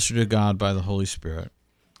drawn closer to God by the Holy Spirit,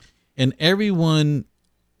 and everyone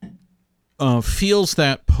feels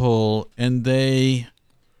that pull, and they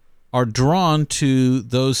are drawn to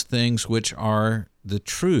those things which are the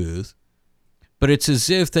truth. But it's as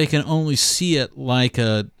if they can only see it like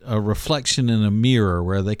a reflection in a mirror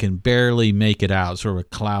where they can barely make it out, sort of a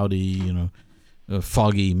cloudy, a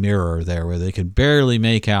foggy mirror there where they can barely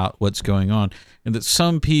make out what's going on. And that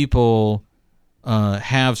some people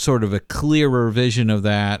have sort of a clearer vision of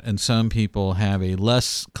that, and some people have a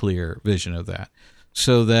less clear vision of that.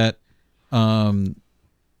 So that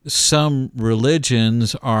some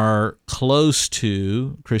religions are close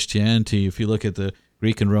to Christianity. If you look at the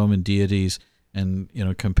Greek and Roman deities, and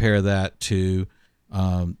compare that to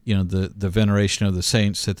the veneration of the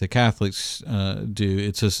saints that the Catholics do,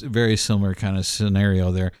 it's a very similar kind of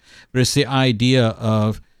scenario there. But it's the idea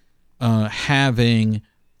of having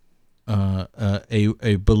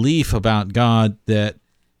a belief about God that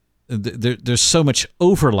there's so much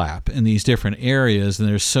overlap in these different areas, and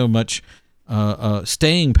there's so much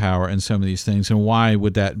staying power in some of these things. And why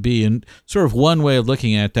would that be? And sort of one way of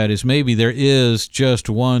looking at that is maybe there is just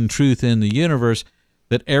one truth in the universe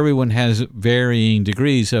that everyone has varying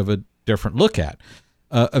degrees of a different look at.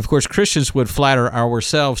 Of course, Christians would flatter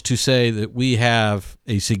ourselves to say that we have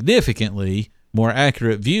a significantly more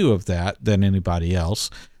accurate view of that than anybody else,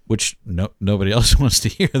 which nobody else wants to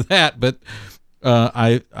hear that, but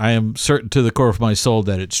I am certain to the core of my soul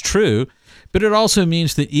that it's true. But it also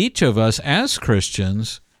means that each of us as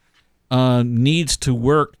Christians needs to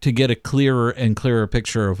work to get a clearer and clearer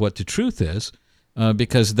picture of what the truth is,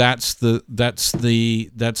 because that's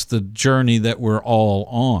the journey that we're all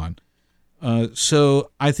on.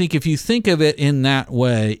 So I think if you think of it in that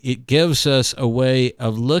way, it gives us a way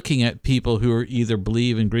of looking at people who are either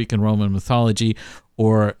believe in Greek and Roman mythology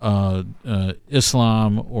or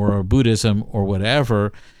Islam or Buddhism or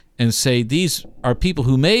whatever, and say these are people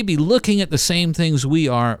who may be looking at the same things we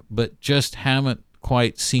are, but just haven't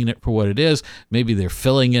quite seen it for what it is. Maybe they're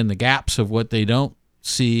filling in the gaps of what they don't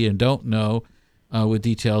see and don't know with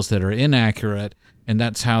details that are inaccurate, and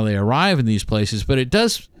that's how they arrive in these places. But it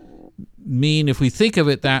does mean, if we think of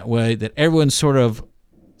it that way, that everyone's sort of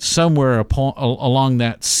somewhere along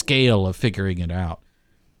that scale of figuring it out.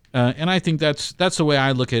 And I think that's the way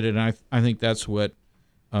I look at it, and I think that's what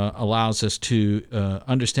allows us to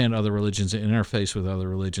understand other religions and interface with other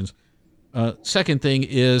religions. Second thing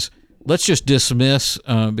is, let's just dismiss,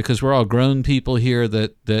 because we're all grown people here,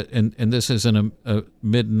 and this isn't a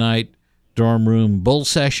midnight dorm room bull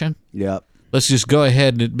session. Yep. Let's just go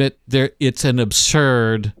ahead and admit it's an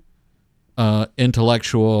absurd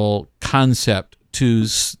intellectual concept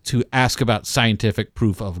to ask about scientific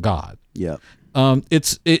proof of God. Yep.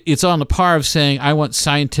 It's on the par of saying, I want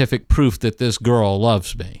scientific proof that this girl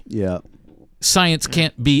loves me. Yeah. Science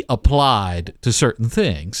can't be applied to certain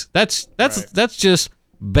things. That's just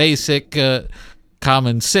basic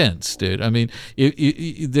common sense, dude. I mean,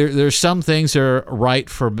 there's some things that are right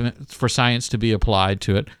for science to be applied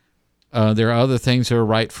to it. There are other things that are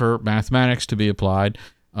right for mathematics to be applied.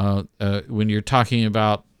 When you're talking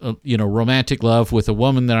about romantic love with a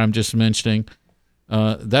woman that I'm just mentioning,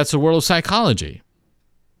 that's a world of psychology.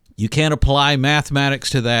 You can't apply mathematics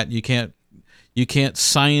to that. You can't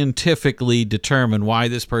scientifically determine why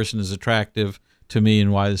this person is attractive to me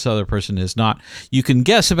and why this other person is not. You can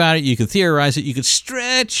guess about it, you can theorize it, you can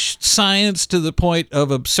stretch science to the point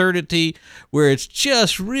of absurdity where it's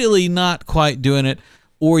just really not quite doing it,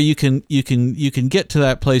 or you can get to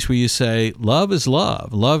that place where you say love is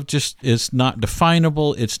love. Love just is not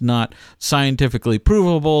definable, it's not scientifically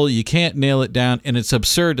provable, you can't nail it down, and it's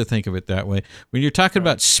absurd to think of it that way. When you're talking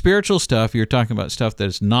about spiritual stuff, you're talking about stuff that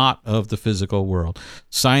is not of the physical world.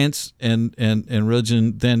 Science and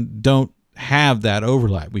religion then don't have that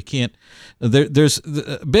overlap. We can't. There's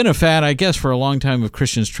been a fad, I guess, for a long time of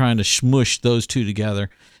Christians trying to smush those two together,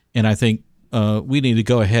 and I think we need to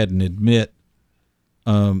go ahead and admit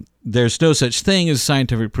there's no such thing as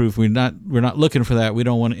scientific proof. We're not looking for that. We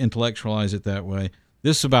don't want to intellectualize it that way.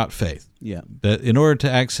 This is about faith. Yeah. That in order to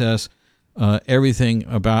access everything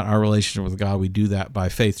about our relationship with God, we do that by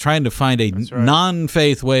faith. Trying to find a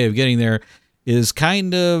non-faith way of getting there is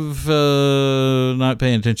kind of not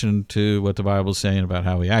paying attention to what the Bible is saying about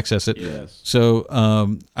how we access it. Yes. So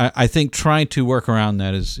I think trying to work around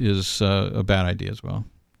that is a bad idea as well.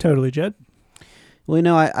 Totally, Jed.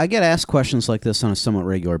 Well, I get asked questions like this on a somewhat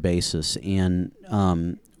regular basis, and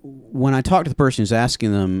when I talk to the person who's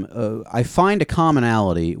asking them, I find a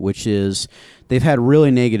commonality, which is they've had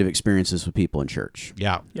really negative experiences with people in church.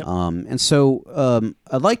 Yeah. Yep. And so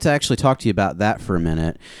I'd like to actually talk to you about that for a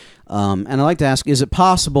minute. And I'd like to ask, is it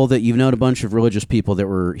possible that you've known a bunch of religious people that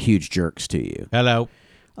were huge jerks to you? Hello.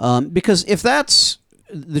 Because if that's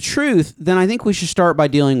the truth, then I think we should start by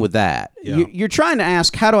dealing with that. Yeah. You're trying to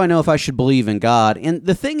ask, how do I know if I should believe in God? And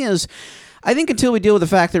the thing is, I think until we deal with the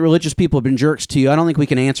fact that religious people have been jerks to you, I don't think we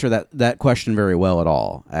can answer that question very well at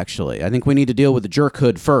all, actually. I think we need to deal with the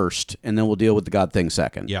jerkhood first, and then we'll deal with the God thing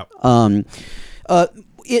second. Yep.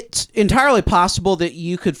 It's entirely possible that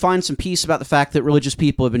you could find some peace about the fact that religious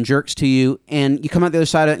people have been jerks to you, and you come out the other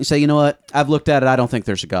side of it and say, you know what, I've looked at it, I don't think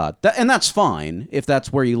there's a God. And that's fine if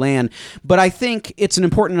that's where you land, but I think it's an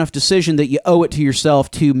important enough decision that you owe it to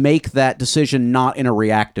yourself to make that decision not in a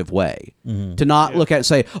reactive way. Mm-hmm. To not look at it and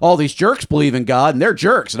say, all these jerks believe in God, and they're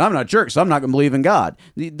jerks, and I'm not a jerk, so I'm not going to believe in God.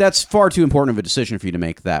 That's far too important of a decision for you to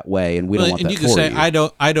make that way, and we don't want that for you. And you can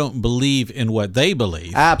say, I don't believe in what they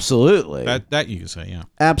believe. Absolutely. That you can say, yeah.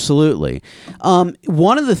 Absolutely.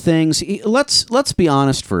 One of the things, let's be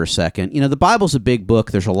honest for a second. The Bible's a big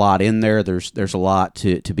book. There's a lot in there. There's a lot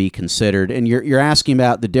to be considered. And you're asking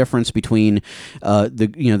about the difference between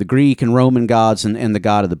the Greek and Roman gods and the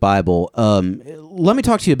God of the Bible. Let me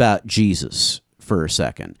talk to you about Jesus for a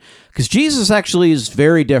second, because Jesus actually is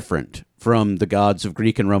very different from the gods of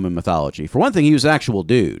Greek and Roman mythology. For one thing, he was an actual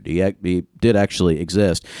dude. He did actually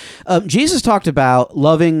exist. Jesus talked about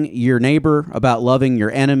loving your neighbor, about loving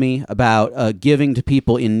your enemy, about giving to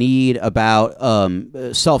people in need, about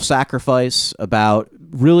self-sacrifice, about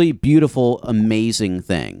really beautiful, amazing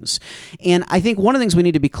things. And I think one of the things we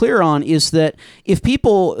need to be clear on is that if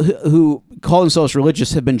people who call themselves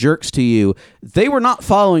religious have been jerks to you, they were not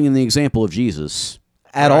following in the example of Jesus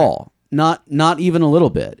at all. Not even a little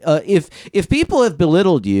bit. If people have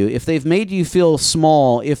belittled you, if they've made you feel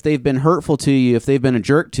small, if they've been hurtful to you, if they've been a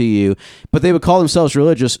jerk to you, but they would call themselves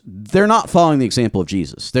religious, they're not following the example of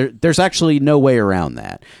Jesus. There's actually no way around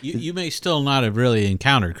that. You may still not have really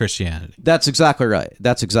encountered Christianity. That's exactly right.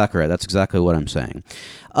 That's exactly what I'm saying.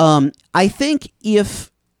 I think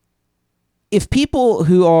if people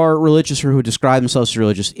who are religious or who describe themselves as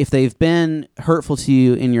religious, if they've been hurtful to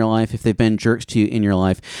you in your life, if they've been jerks to you in your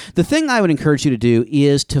life, the thing I would encourage you to do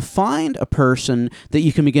is to find a person that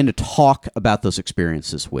you can begin to talk about those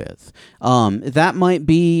experiences with. That might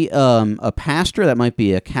be a pastor, that might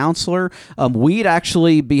be a counselor. We'd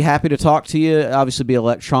actually be happy to talk to you, obviously be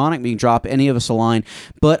electronic, we can drop any of us a line,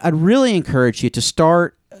 but I'd really encourage you to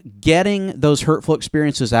start getting those hurtful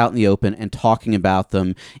experiences out in the open and talking about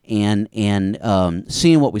them and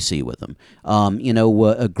seeing what we see with them.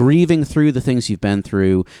 Grieving through the things you've been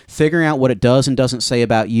through, figuring out what it does and doesn't say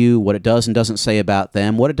about you, what it does and doesn't say about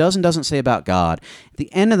them, what it does and doesn't say about God. At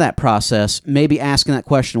the end of that process, maybe asking that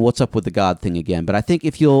question, what's up with the God thing again? But I think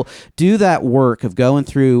if you'll do that work of going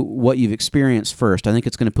through what you've experienced first, I think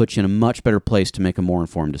it's going to put you in a much better place to make a more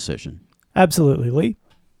informed decision. Absolutely. Lee?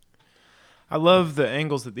 I love the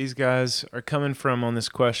angles that these guys are coming from on this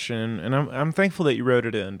question, and I'm thankful that you wrote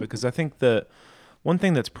it in, because I think that one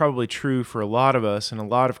thing that's probably true for a lot of us, and a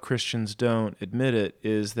lot of Christians don't admit it,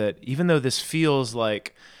 is that even though this feels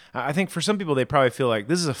like, I think for some people they probably feel like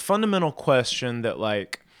this is a fundamental question that,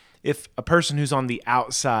 like, if a person who's on the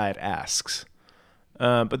outside asks.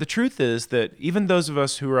 But the truth is that even those of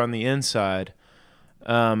us who are on the inside,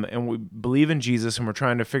 and we believe in Jesus and we're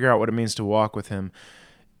trying to figure out what it means to walk with him,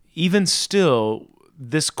 even still,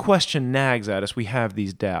 this question nags at us. We have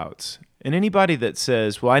these doubts. And anybody that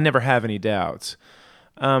says, well, I never have any doubts,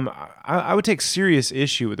 I would take serious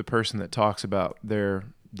issue with the person that talks about their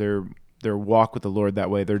walk with the Lord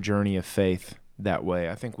that way, their journey of faith that way.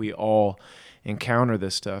 I think we all encounter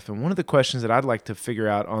this stuff. And one of the questions that I'd like to figure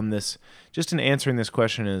out on this, just in answering this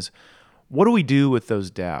question, is what do we do with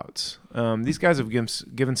those doubts? These guys have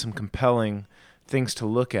given some compelling things to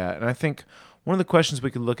look at. And I think one of the questions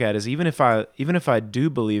we could look at is, even if I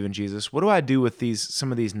do believe in Jesus, what do I do with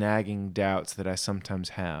some of these nagging doubts that I sometimes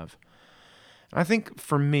have? And I think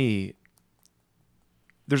for me,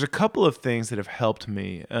 there's a couple of things that have helped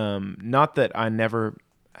me. Not that I never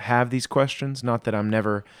have these questions, I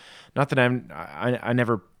never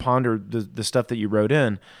ponder the stuff that you wrote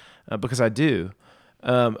in, because I do.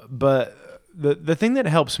 But the thing that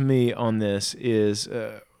helps me on this is,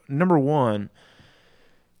 number one,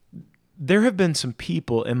 there have been some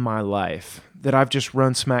people in my life that I've just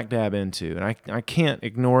run smack dab into, and I can't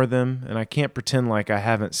ignore them, and I can't pretend like I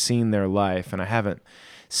haven't seen their life, and I haven't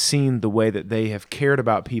seen the way that they have cared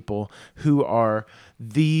about people who are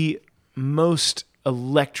the most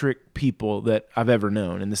electric people that I've ever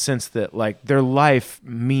known, in the sense that, like, their life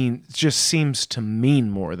just seems to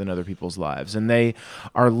mean more than other people's lives, and they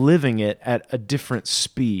are living it at a different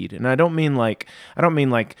speed. And I don't mean like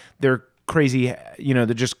they're crazy, they're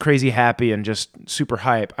just crazy happy and just super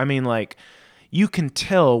hype. I mean, like, you can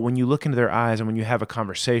tell when you look into their eyes and when you have a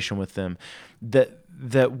conversation with them that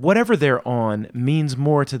whatever they're on means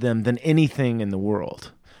more to them than anything in the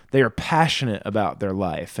world. They are passionate about their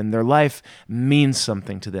life, and their life means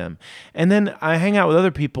something to them. And then I hang out with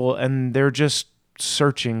other people, and they're just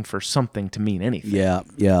searching for something to mean anything. Yeah.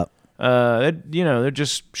 They're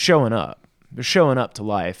just showing up. They're showing up to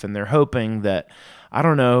life, and they're hoping that, I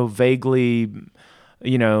don't know, vaguely,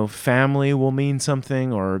 family will mean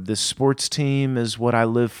something, or this sports team is what I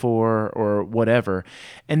live for, or whatever.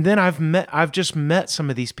 And then I've just met some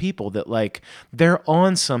of these people that, like, they're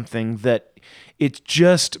on something that it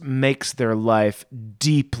just makes their life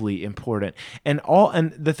deeply important. And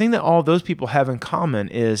the thing that all those people have in common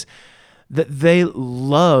is that they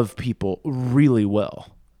love people really well.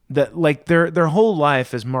 That, like, their whole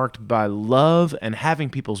life is marked by love and having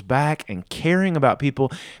people's back and caring about people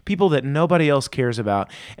that nobody else cares about.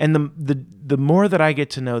 And the more that I get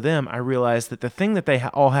to know them, I realize that the thing that they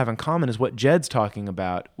all have in common is what Jed's talking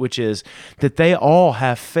about, which is that they all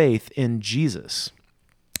have faith in Jesus.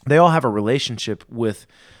 They all have a relationship with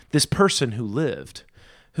this person who lived,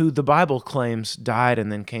 who the Bible claims died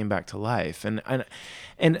and then came back to life. And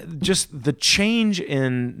just the change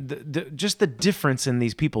in just the difference in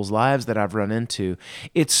these people's lives that I've run into,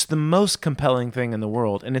 it's the most compelling thing in the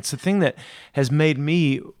world. And it's the thing that has made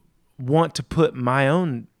me want to put my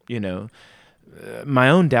own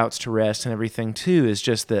doubts to rest and everything too, is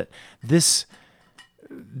just that this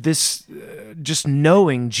just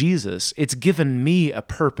knowing Jesus, it's given me a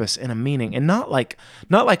purpose and a meaning, and not like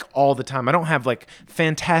all the time. I don't have like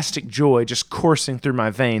fantastic joy just coursing through my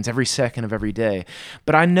veins every second of every day,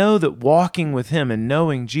 but I know that walking with him and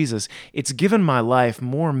knowing Jesus, it's given my life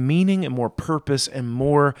more meaning and more purpose and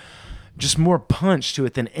more punch to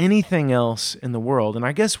it than anything else in the world. And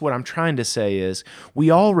I guess what I'm trying to say is we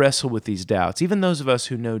all wrestle with these doubts, even those of us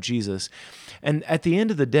who know Jesus. And at the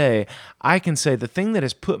end of the day, I can say the thing that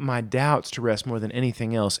has put my doubts to rest more than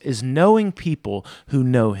anything else is knowing people who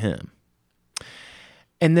know him.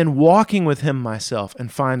 And then walking with him myself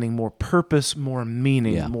and finding more purpose, more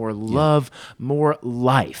meaning, more love, more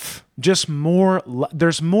life. Just more,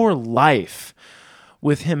 there's more life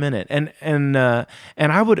with him in it. And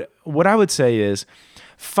what I would say is,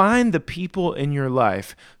 find the people in your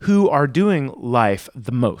life who are doing life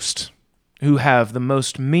the most, who have the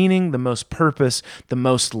most meaning, the most purpose, the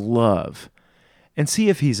most love, and see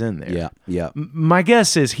if he's in there. Yeah. My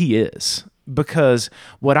guess is he is, because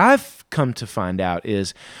what I've come to find out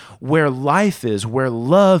is where life is, where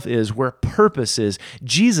love is, where purpose is,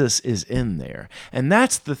 Jesus is in there. And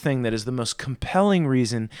that's the thing that is the most compelling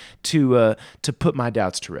reason to put my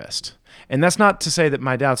doubts to rest. And that's not to say that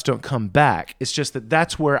my doubts don't come back. It's just that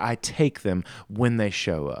that's where I take them when they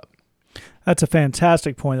show up. That's a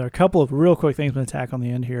fantastic point. There are a couple of real quick things I'm going to tack on the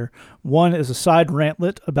end here. One is a side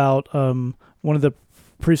rantlet about one of the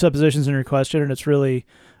presuppositions in your question, and it's really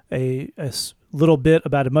a little bit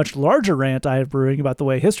about a much larger rant I have brewing about the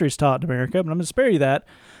way history is taught in America, but I'm going to spare you that.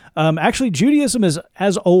 Actually, Judaism is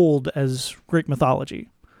as old as Greek mythology.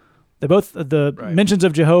 They both, the mentions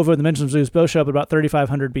of Jehovah and the mentions of Zeus both show up at about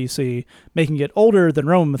 3500 BC, making it older than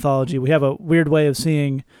Roman mythology. We have a weird way of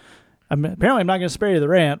seeing, apparently I'm not going to spare you the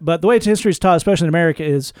rant, but the way history is taught, especially in America,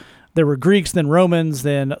 is there were Greeks, then Romans,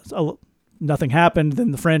 then nothing happened, then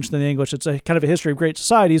the French, then the English. It's a kind of a history of great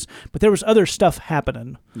societies, but there was other stuff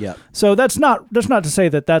happening. Yeah. So that's not to say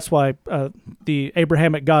that that's why the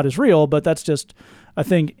Abrahamic God is real, but that's just a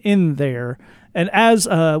thing in there. And as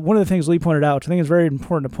one of the things Lee pointed out, which I think is very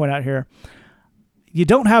important to point out here, you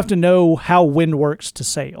don't have to know how wind works to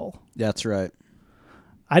sail. That's right.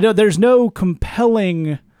 There's no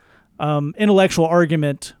compelling intellectual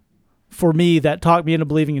argument for me that talked me into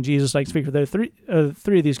believing in Jesus. I can speak for the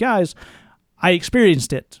three of these guys. I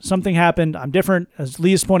experienced it. Something happened. I'm different. As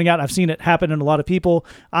Lee is pointing out, I've seen it happen in a lot of people.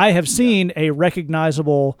 I have seen a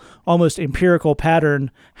recognizable, almost empirical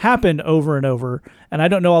pattern happen over and over. And I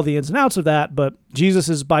don't know all the ins and outs of that, but Jesus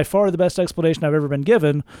is by far the best explanation I've ever been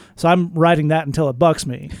given. So I'm writing that until it bucks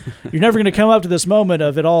me. You're never going to come up to this moment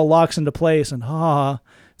of it all locks into place and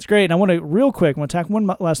it's great. And I want to real quick, I want to tack one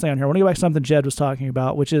last thing on here. I want to go back to something Jed was talking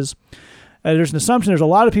about, which is there's an assumption there's a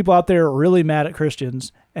lot of people out there really mad at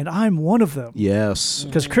Christians, and I'm one of them. Yes.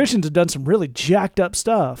 Because Christians have done some really jacked up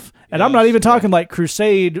stuff. And I'm not even talking like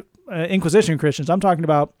Crusade Inquisition Christians. I'm talking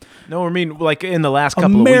about... No, I mean like in the last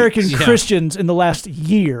couple American of weeks. Christians in the last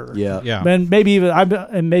year. Yeah. And maybe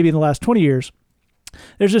even maybe in the last 20 years.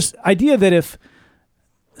 There's this idea that if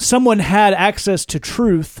someone had access to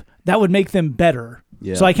truth, that would make them better.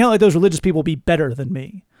 Yeah. So I can't let those religious people be better than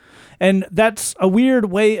me. And that's a weird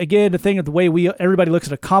way, again, to think of the way everybody looks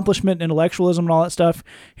at accomplishment, intellectualism, and all that stuff.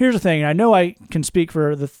 Here's the thing. I know I can speak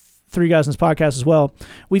for the three guys in this podcast as well.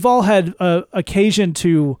 We've all had occasion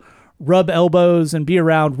to rub elbows and be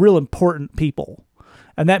around real important people.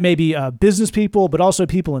 And that may be business people, but also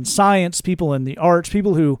people in science, people in the arts,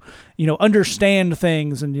 people who, understand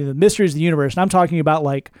things and the mysteries of the universe. And I'm talking about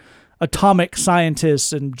like atomic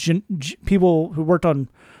scientists and people who worked on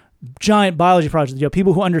giant biology projects,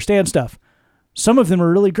 people who understand stuff. Some of them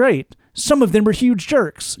are really great. Some of them are huge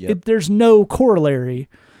jerks. Yep. There's no corollary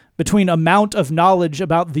between amount of knowledge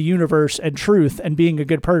about the universe and truth and being a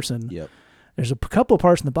good person. Yep. There's a couple of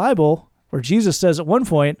parts in the Bible where Jesus says at one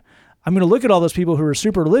point, I'm going to look at all those people who are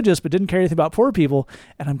super religious but didn't care anything about poor people,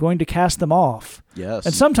 and I'm going to cast them off. Yes.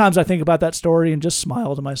 And sometimes I think about that story and just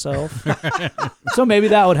smile to myself. So maybe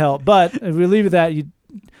that would help. But if we leave it at that, you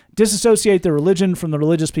disassociate the religion from the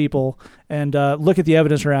religious people and look at the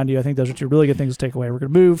evidence around you. I think those are two really good things to take away. We're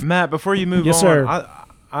going to move. Matt, before you move yes, on, sir.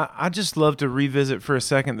 I just love to revisit for a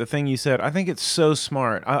second the thing you said. I think it's so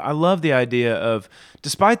smart. I love the idea of,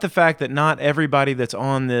 despite the fact that not everybody that's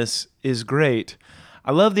on this is great,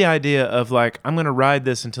 I love the idea of like, I'm going to ride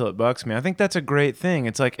this until it bucks me. I think that's a great thing.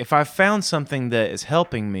 It's like, if I found something that is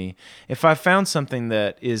helping me, if I found something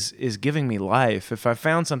that is giving me life, if I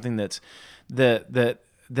found something that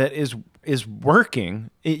is working,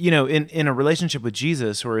 in a relationship with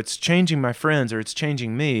Jesus, or it's changing my friends, or it's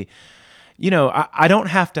changing me, I don't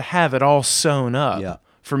have to have it all sewn up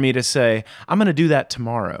for me to say, I'm going to do that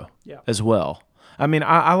tomorrow as well. I mean,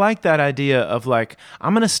 I like that idea of like,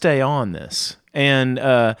 I'm going to stay on this. And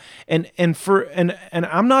I'm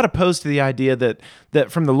not opposed to the idea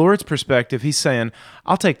that from the Lord's perspective, He's saying,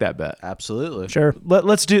 I'll take that bet. Absolutely. Sure.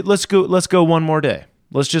 Let's go one more day.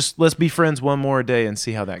 Let's be friends one more day and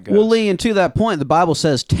see how that goes. Well, Lee, and to that point, the Bible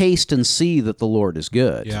says, taste and see that the Lord is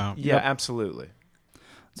good. Yeah, absolutely.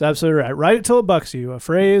 That's absolutely right. Write it till it bucks you. A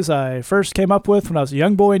phrase I first came up with when I was a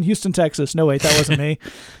young boy in Houston, Texas. No, wait, that wasn't me.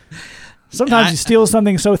 Sometimes you steal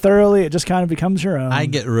something so thoroughly, it just kind of becomes your own. I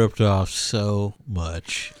get ripped off so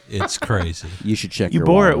much. It's crazy. You should check you your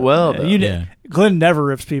bore wallet. it well, though. Glenn never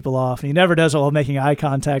rips people off, and he never does it while making eye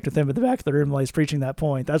contact with them at the back of the room while he's preaching that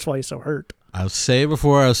point. That's why he's so hurt. I'll say it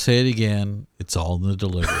before, I'll say it again. It's all in the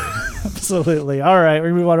delivery. Absolutely. All right, we're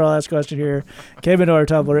going to move on to our last question here. Came into our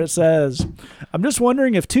Tumblr. It says, I'm just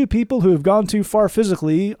wondering if two people who have gone too far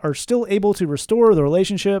physically are still able to restore the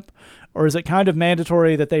relationship, or is it kind of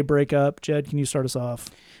mandatory that they break up? Jed, can you start us off?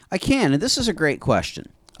 I can, and this is a great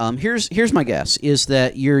question. Here's my guess, is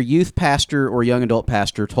that your youth pastor or young adult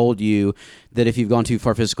pastor told you that if you've gone too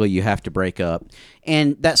far physically, you have to break up.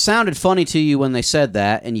 And that sounded funny to you when they said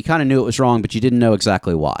that, and you kind of knew it was wrong, but you didn't know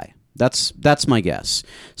exactly why. That's my guess.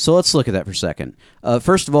 So let's look at that for a second.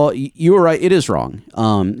 First of all, you were right. It is wrong.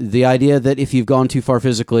 The idea that if you've gone too far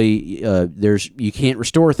physically, you can't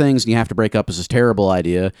restore things and you have to break up is a terrible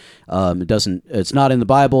idea. It's not in the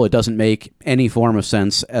Bible. It doesn't make any form of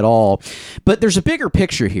sense at all. But there's a bigger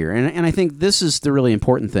picture here, and I think this is the really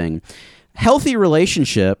important thing. Healthy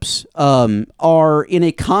relationships are in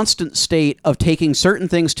a constant state of taking certain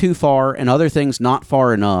things too far and other things not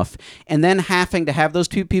far enough, and then having to have those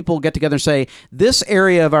two people get together and say, this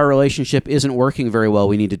area of our relationship isn't working very well,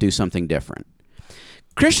 we need to do something different.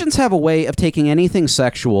 Christians have a way of taking anything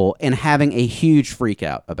sexual and having a huge freak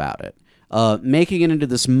out about it. Making it into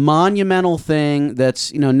this monumental thing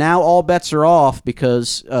that's, now all bets are off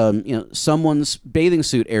because, someone's bathing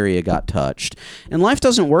suit area got touched. And life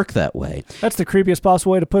doesn't work that way. That's the creepiest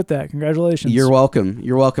possible way to put that. Congratulations. You're welcome.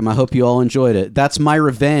 You're welcome. I hope you all enjoyed it. That's my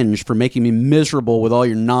revenge for making me miserable with all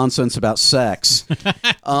your nonsense about sex.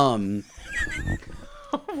 Wow.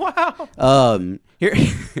 Here,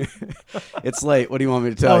 it's late. What do you want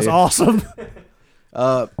me to tell you? That was awesome.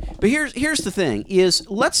 But here's the thing is,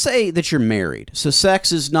 let's say that you're married. So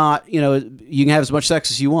sex is not, you can have as much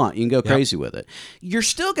sex as you want. You can go crazy with it. You're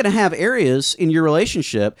still going to have areas in your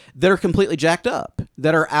relationship that are completely jacked up,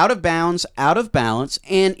 that are out of bounds, out of balance.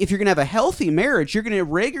 And if you're going to have a healthy marriage, you're going to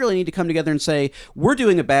regularly need to come together and say, we're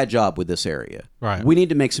doing a bad job with this area. Right. We need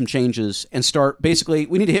to make some changes and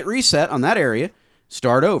we need to hit reset on that area.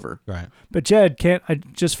 Start over. Right. But Jed, can't I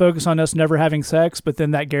just focus on us never having sex, but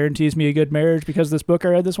then that guarantees me a good marriage because of this book I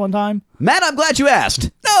read this one time? Matt, I'm glad you asked.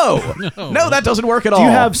 No, that doesn't work at all. Do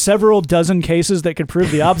you have several dozen cases that could prove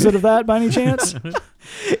the opposite of that by any chance?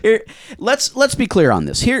 Let's be clear on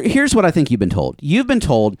this. Here's what I think you've been told. You've been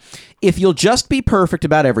told if you'll just be perfect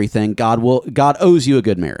about everything, God owes you a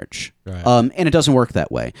good marriage. Right. And it doesn't work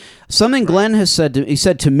that way. Something Glenn has said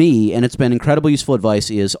to me, and it's been incredibly useful advice,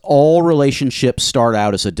 is all relationships start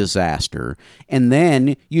out as a disaster, and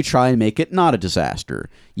then you try and make it not a disaster.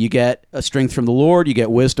 You get a strength from the Lord, you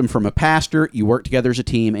get wisdom from a pastor, you work together as a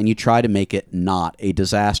team, and you try to make it not a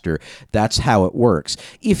disaster. That's how it works.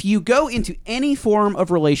 If you go into any form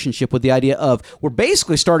of relationship with the idea of, we're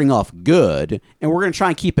basically starting off good, and we're going to try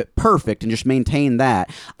and keep it perfect and just maintain that.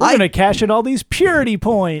 We're going to cash in all these purity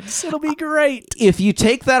points. It'll be great. If you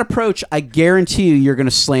take that approach, I guarantee you're going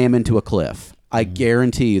to slam into a cliff. I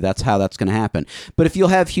guarantee you that's how that's going to happen. But if you'll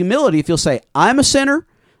have humility, if you'll say, I'm a sinner,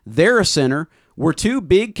 they're a sinner, we're two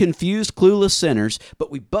big, confused, clueless sinners, but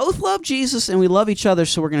we both love Jesus and we love each other,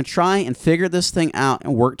 so we're going to try and figure this thing out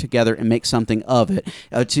and work together and make something of it.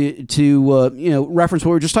 To reference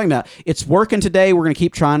what we were just talking about, it's working today, we're going to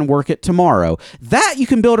keep trying to work it tomorrow. That you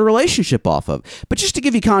can build a relationship off of. But just to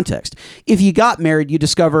give you context, if you got married, you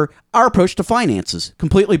discover our approach to finances,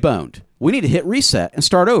 completely boned. We need to hit reset and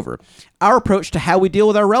start over. Our approach to how we deal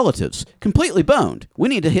with our relatives, completely boned. We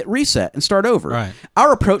need to hit reset and start over. Right.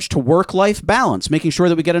 Our approach to work-life balance, making sure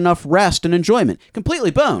that we get enough rest and enjoyment,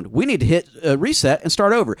 completely boned. We need to hit reset and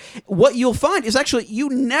start over. What you'll find is actually you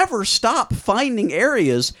never stop finding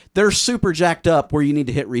areas that are super jacked up where you need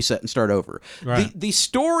to hit reset and start over. Right. The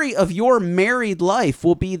story of your married life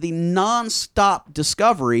will be the non-stop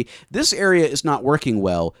discovery. This area is not working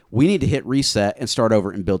well. We need to hit reset and start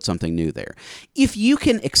over and build something new there. If you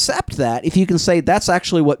can accept that, if you can say that's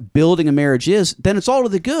actually what building a marriage is, then it's all to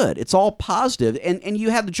the good. It's all positive. And you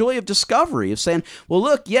have the joy of discovery, of saying, well,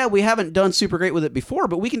 look, yeah, we haven't done super great with it before,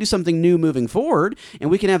 but we can do something new moving forward,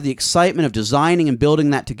 and we can have the excitement of designing and building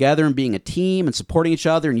that together and being a team and supporting each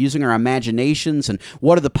other and using our imaginations and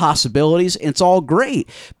what are the possibilities, and it's all great.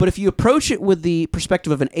 But if you approach it with the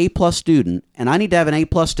perspective of an A+ student, and I need to have an A+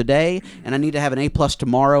 today, and I need to have an A+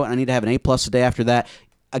 tomorrow, and I need to have an A+ the day after that,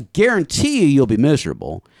 I guarantee you'll be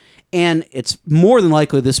miserable. And it's more than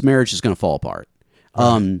likely this marriage is going to fall apart.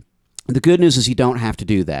 Right. The good news is you don't have to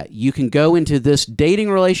do that. You can go into this dating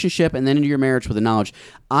relationship and then into your marriage with the knowledge,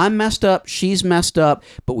 I'm messed up, she's messed up,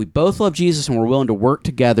 but we both love Jesus and we're willing to work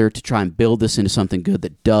together to try and build this into something good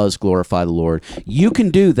that does glorify the Lord. You can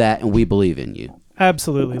do that, and we believe in you.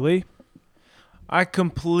 Absolutely, Lee. I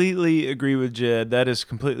completely agree with Jed. That is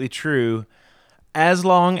completely true. As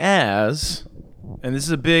long as, and this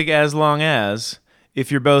is a big as long as, if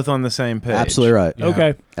you're both on the same page. Absolutely right. Yeah.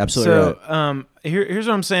 Okay. Absolutely right. So here's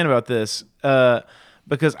what I'm saying about this.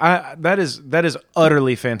 Because that is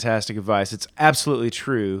utterly fantastic advice. It's absolutely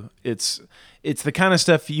true. It's the kind of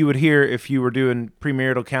stuff you would hear if you were doing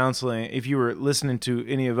premarital counseling, if you were listening to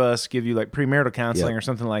any of us give you like premarital counseling or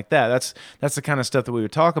something like that. That's the kind of stuff that we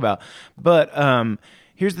would talk about. But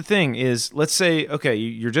here's the thing is, let's say, okay,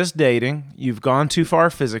 you're just dating, you've gone too far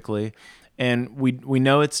physically, and we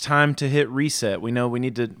know it's time to hit reset. We know we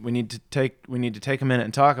need to take a minute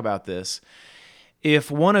and talk about this. If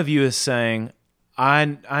one of you is saying,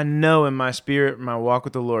 I know in my spirit, my walk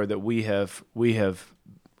with the Lord, that we have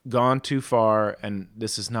gone too far, and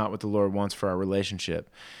this is not what the Lord wants for our relationship.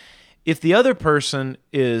 If the other person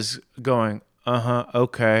is going,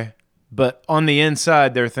 okay, but on the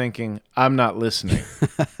inside they're thinking, I'm not listening,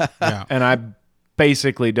 and I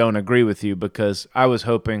basically don't agree with you because I was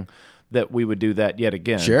hoping that we would do that yet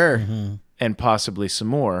again, sure, and possibly some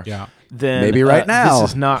more. Yeah, then maybe right now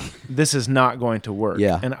this is not going to work.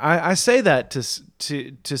 Yeah, and I say that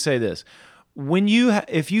to say this: when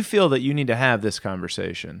if you feel that you need to have this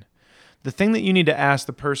conversation, the thing that you need to ask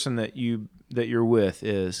the person that you're with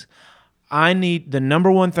is, the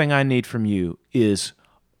number one thing I need from you is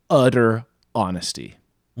utter honesty.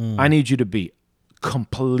 I need you to be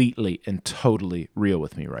completely and totally real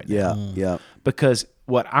with me right now. Yeah. Because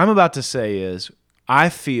what I'm about to say is, I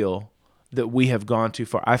feel that we have gone too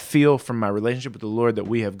far. I feel from my relationship with the Lord that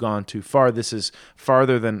we have gone too far. This is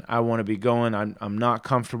farther than I want to be going. I'm not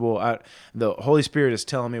comfortable. The Holy Spirit is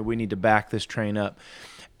telling me we need to back this train up.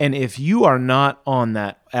 And if you are not on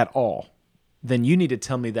that at all, then you need to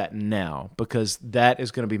tell me that now, because that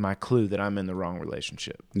is going to be my clue that I'm in the wrong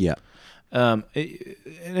relationship. Yeah.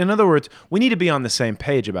 In other words, we need to be on the same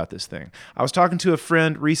page about this thing. I was talking to a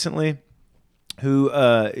friend recently who,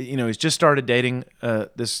 he's just started dating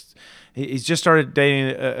He's just started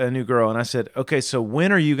dating a new girl, and I said, "Okay, so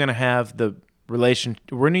when are you going to have the when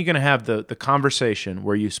are you going to have the conversation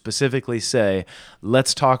where you specifically say,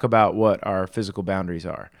 let's talk about what our physical boundaries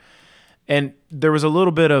are?" And there was a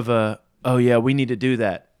little bit of oh yeah, we need to do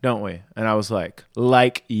that, don't we? And I was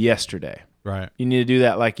like yesterday. Right. You need to do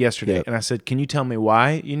that like yesterday. Yep. And I said, "Can you tell me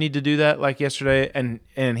why you need to do that like yesterday?"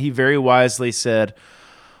 And he very wisely said,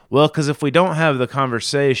 "Well, because if we don't have the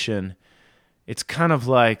conversation, it's kind of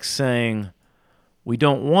like saying we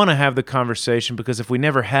don't want to have the conversation because if we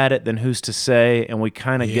never had it, then who's to say?" And we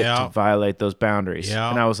kind of get to violate those boundaries. Yeah.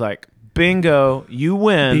 And I was like, bingo, you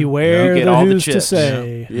win. Beware you get the all who's the chips. to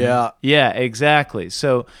say. Yeah, exactly.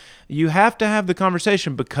 So you have to have the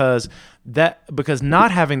conversation because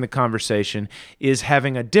not having the conversation is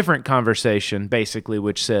having a different conversation, basically,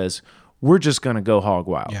 which says we're just going to go hog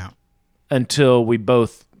wild until we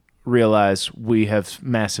both realize we have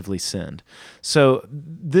massively sinned. So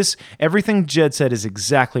everything Jed said is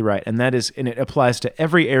exactly right, and it applies to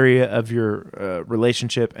every area of your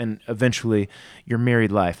relationship and eventually your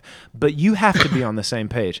married life. But you have to be on the same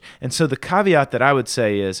page. And so the caveat that I would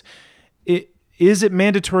say is, is it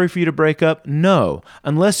mandatory for you to break up? No,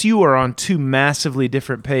 unless you are on two massively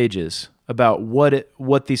different pages about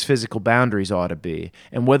what these physical boundaries ought to be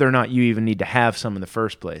and whether or not you even need to have some in the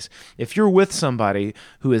first place. If you're with somebody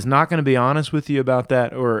who is not going to be honest with you about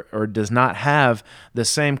that or does not have the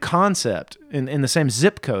same concept in the same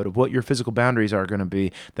zip code of what your physical boundaries are going to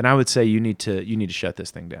be, then I would say you need to shut this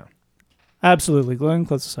thing down. Absolutely. Glenn,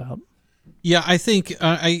 close us out. Yeah, I think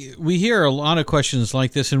we hear a lot of questions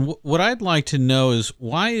like this, and what I'd like to know is,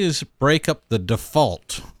 why is breakup the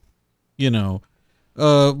default? We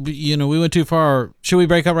went too far. Should we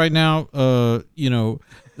break up right now?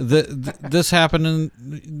 This happened,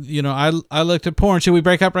 and I looked at porn. Should we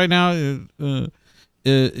break up right now? I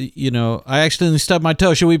accidentally stubbed my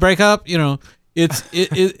toe. Should we break up?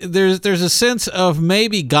 There's a sense of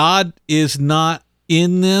maybe God is not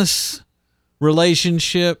in this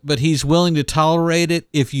relationship, but he's willing to tolerate it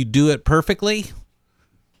if you do it perfectly.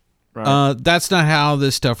 Right. That's not how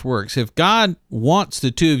this stuff works. If God wants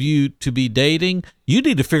the two of you to be dating, you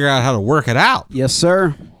need to figure out how to work it out. Yes,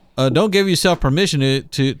 sir. Don't give yourself permission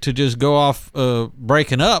to just go off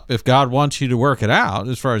breaking up if God wants you to work it out,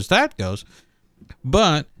 as far as that goes.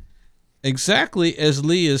 But exactly as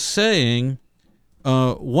Lee is saying,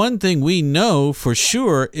 one thing we know for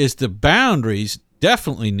sure is the boundaries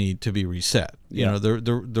definitely need to be reset.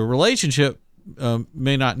 The relationship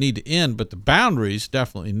may not need to end, but the boundaries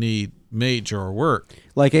definitely need major work.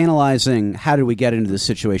 Like analyzing, how did we get into this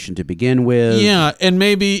situation to begin with? Yeah, and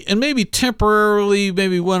maybe temporarily,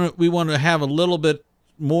 we want to have a little bit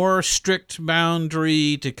more strict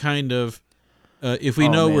boundary to kind of, if we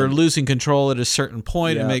know we're losing control at a certain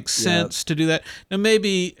point, it makes sense to do that. And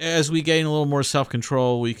maybe as we gain a little more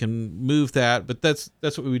self-control, we can move that. But that's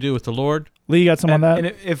what we do with the Lord. Lee, you got some on that?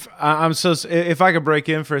 And if I could break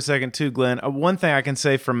in for a second too, Glenn, one thing I can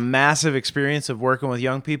say from massive experience of working with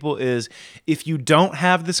young people is if you don't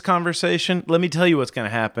have this conversation, let me tell you what's going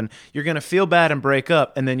to happen. You're going to feel bad and break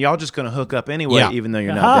up, and then y'all just going to hook up anyway, even though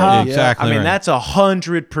you're not dating. Exactly. I mean, that's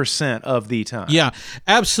 100% of the time. Yeah,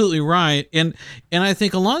 absolutely right. And I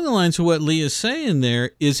think along the lines of what Lee is saying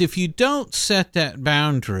there is if you don't set that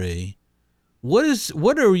boundary,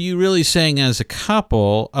 what are you really saying as a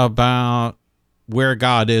couple about where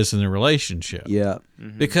God is in the relationship? Yeah.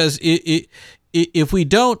 Mm-hmm. Because if we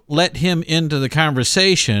don't let him into the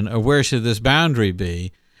conversation of where should this boundary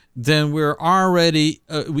be, then we're already,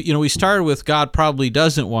 we started with God probably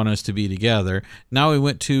doesn't want us to be together. Now we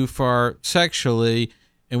went too far sexually,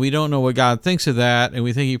 and we don't know what God thinks of that, and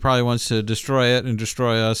we think he probably wants to destroy it and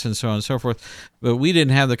destroy us and so on and so forth. But we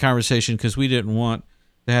didn't have the conversation because we didn't want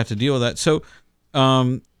to have to deal with that. So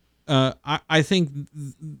I think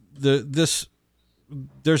there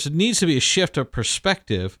needs to be a shift of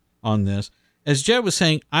perspective on this. As Jed was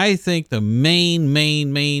saying, I think the main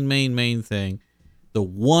thing, the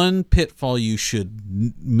one pitfall you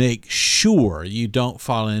should make sure you don't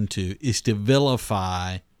fall into is to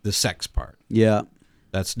vilify the sex part. Yeah.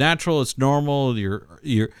 That's natural. It's normal.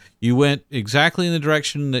 You went exactly in the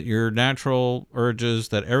direction that your natural urges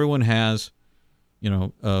that everyone has,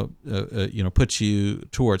 puts you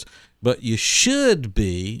towards. But you should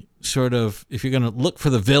be sort of, if you're going to look for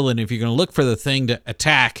the villain, if you're going to look for the thing to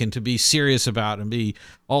attack and to be serious about and be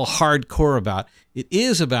all hardcore about, it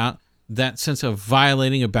is about that sense of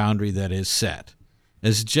violating a boundary that is set.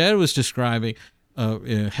 As Jed was describing,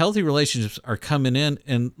 healthy relationships are coming in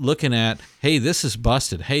and looking at, hey, this is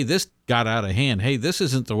busted. Hey, this got out of hand. Hey, this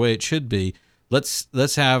isn't the way it should be. Let's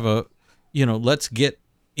have let's get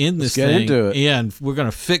in this thing, and we're going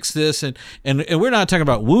to fix this, and we're not talking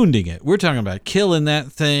about wounding it. We're talking about killing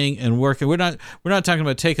that thing and working. We're not talking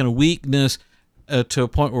about taking a weakness to a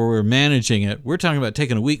point where we're managing it. We're talking about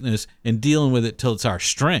taking a weakness and dealing with it till it's our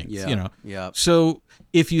strength. Yeah. So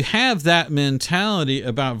if you have that mentality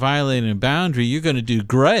about violating a boundary, you're going to do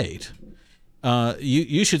great.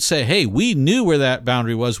 You should say, hey, we knew where that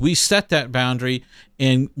boundary was. We set that boundary,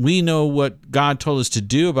 and we know what God told us to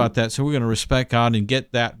do about that, so we're going to respect God and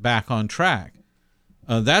get that back on track.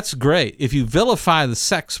 That's great. If you vilify the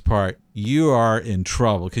sex part, you are in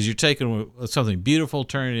trouble because you're taking something beautiful,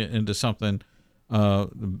 turning it into something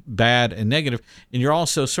bad and negative, and you're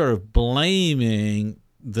also sort of blaming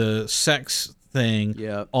the sex thing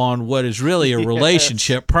on what is really a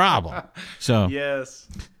relationship problem. So yes.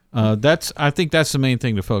 I think that's the main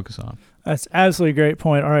thing to focus on. That's absolutely a great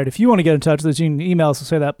point. All right, if you want to get in touch with us, you can email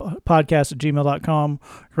us at saythatpodcast@gmail.com,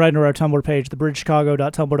 right into our Tumblr page,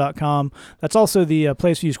 thebridgechicago.tumblr.com. That's also the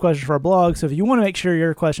place we use questions for our blog, so if you want to make sure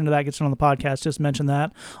your question to that gets on the podcast, just mention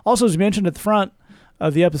that. Also, as we mentioned at the front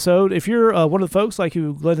of the episode, if you're one of the folks like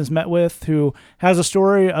who Glenn has met with who has a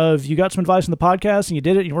story of you got some advice on the podcast and you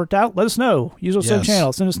did it and you worked out, let us know. Use our same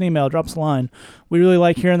channel, send us an email, drop us a line. We really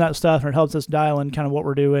like hearing that stuff, and it helps us dial in kind of what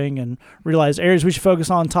we're doing and realize areas we should focus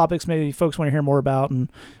on, topics maybe folks want to hear more about,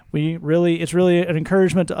 and it's really an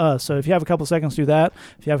encouragement to us. So if you have a couple seconds, do that.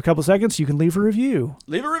 If you have a couple seconds, you can leave a review.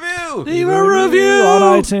 Leave a review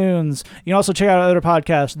on iTunes. You can also check out our other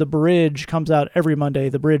podcasts. The Bridge comes out every Monday.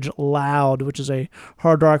 The Bridge Loud, which is a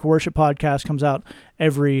hard rock worship podcast, comes out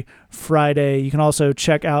every Friday. You can also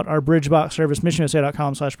check out our Bridgebox service,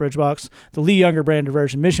 missionusa.com/Bridgebox, the Lee Younger branded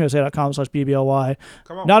version, missionusa.com/BBLY.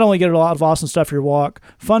 Not only get a lot of awesome stuff for your walk,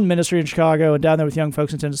 fun ministry in Chicago and down there with young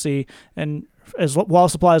folks in Tennessee, and while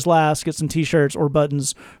supplies last, get some t-shirts or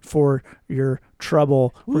buttons for your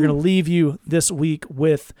trouble. Ooh. We're going to leave you this week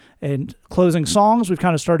with closing songs we've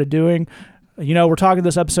kind of started doing. We're talking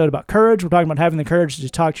this episode about courage. We're talking about having the courage to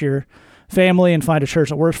talk to your family and find a church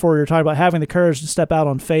that works for you. We're talking about having the courage to step out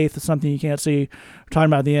on faith. It's something you can't see. We're talking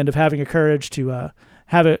about the end of having a courage to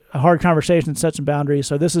have a hard conversation and set some boundaries.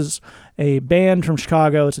 So this is a band from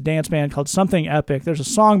Chicago. It's a dance band called Something Epic. There's a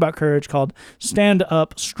song about courage called Stand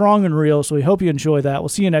Up, Strong and Real. So we hope you enjoy that. We'll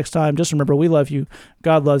see you next time. Just remember, we love you.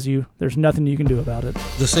 God loves you. There's nothing you can do about it.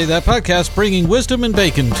 The Say That Podcast, bringing wisdom and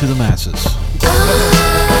bacon to the masses.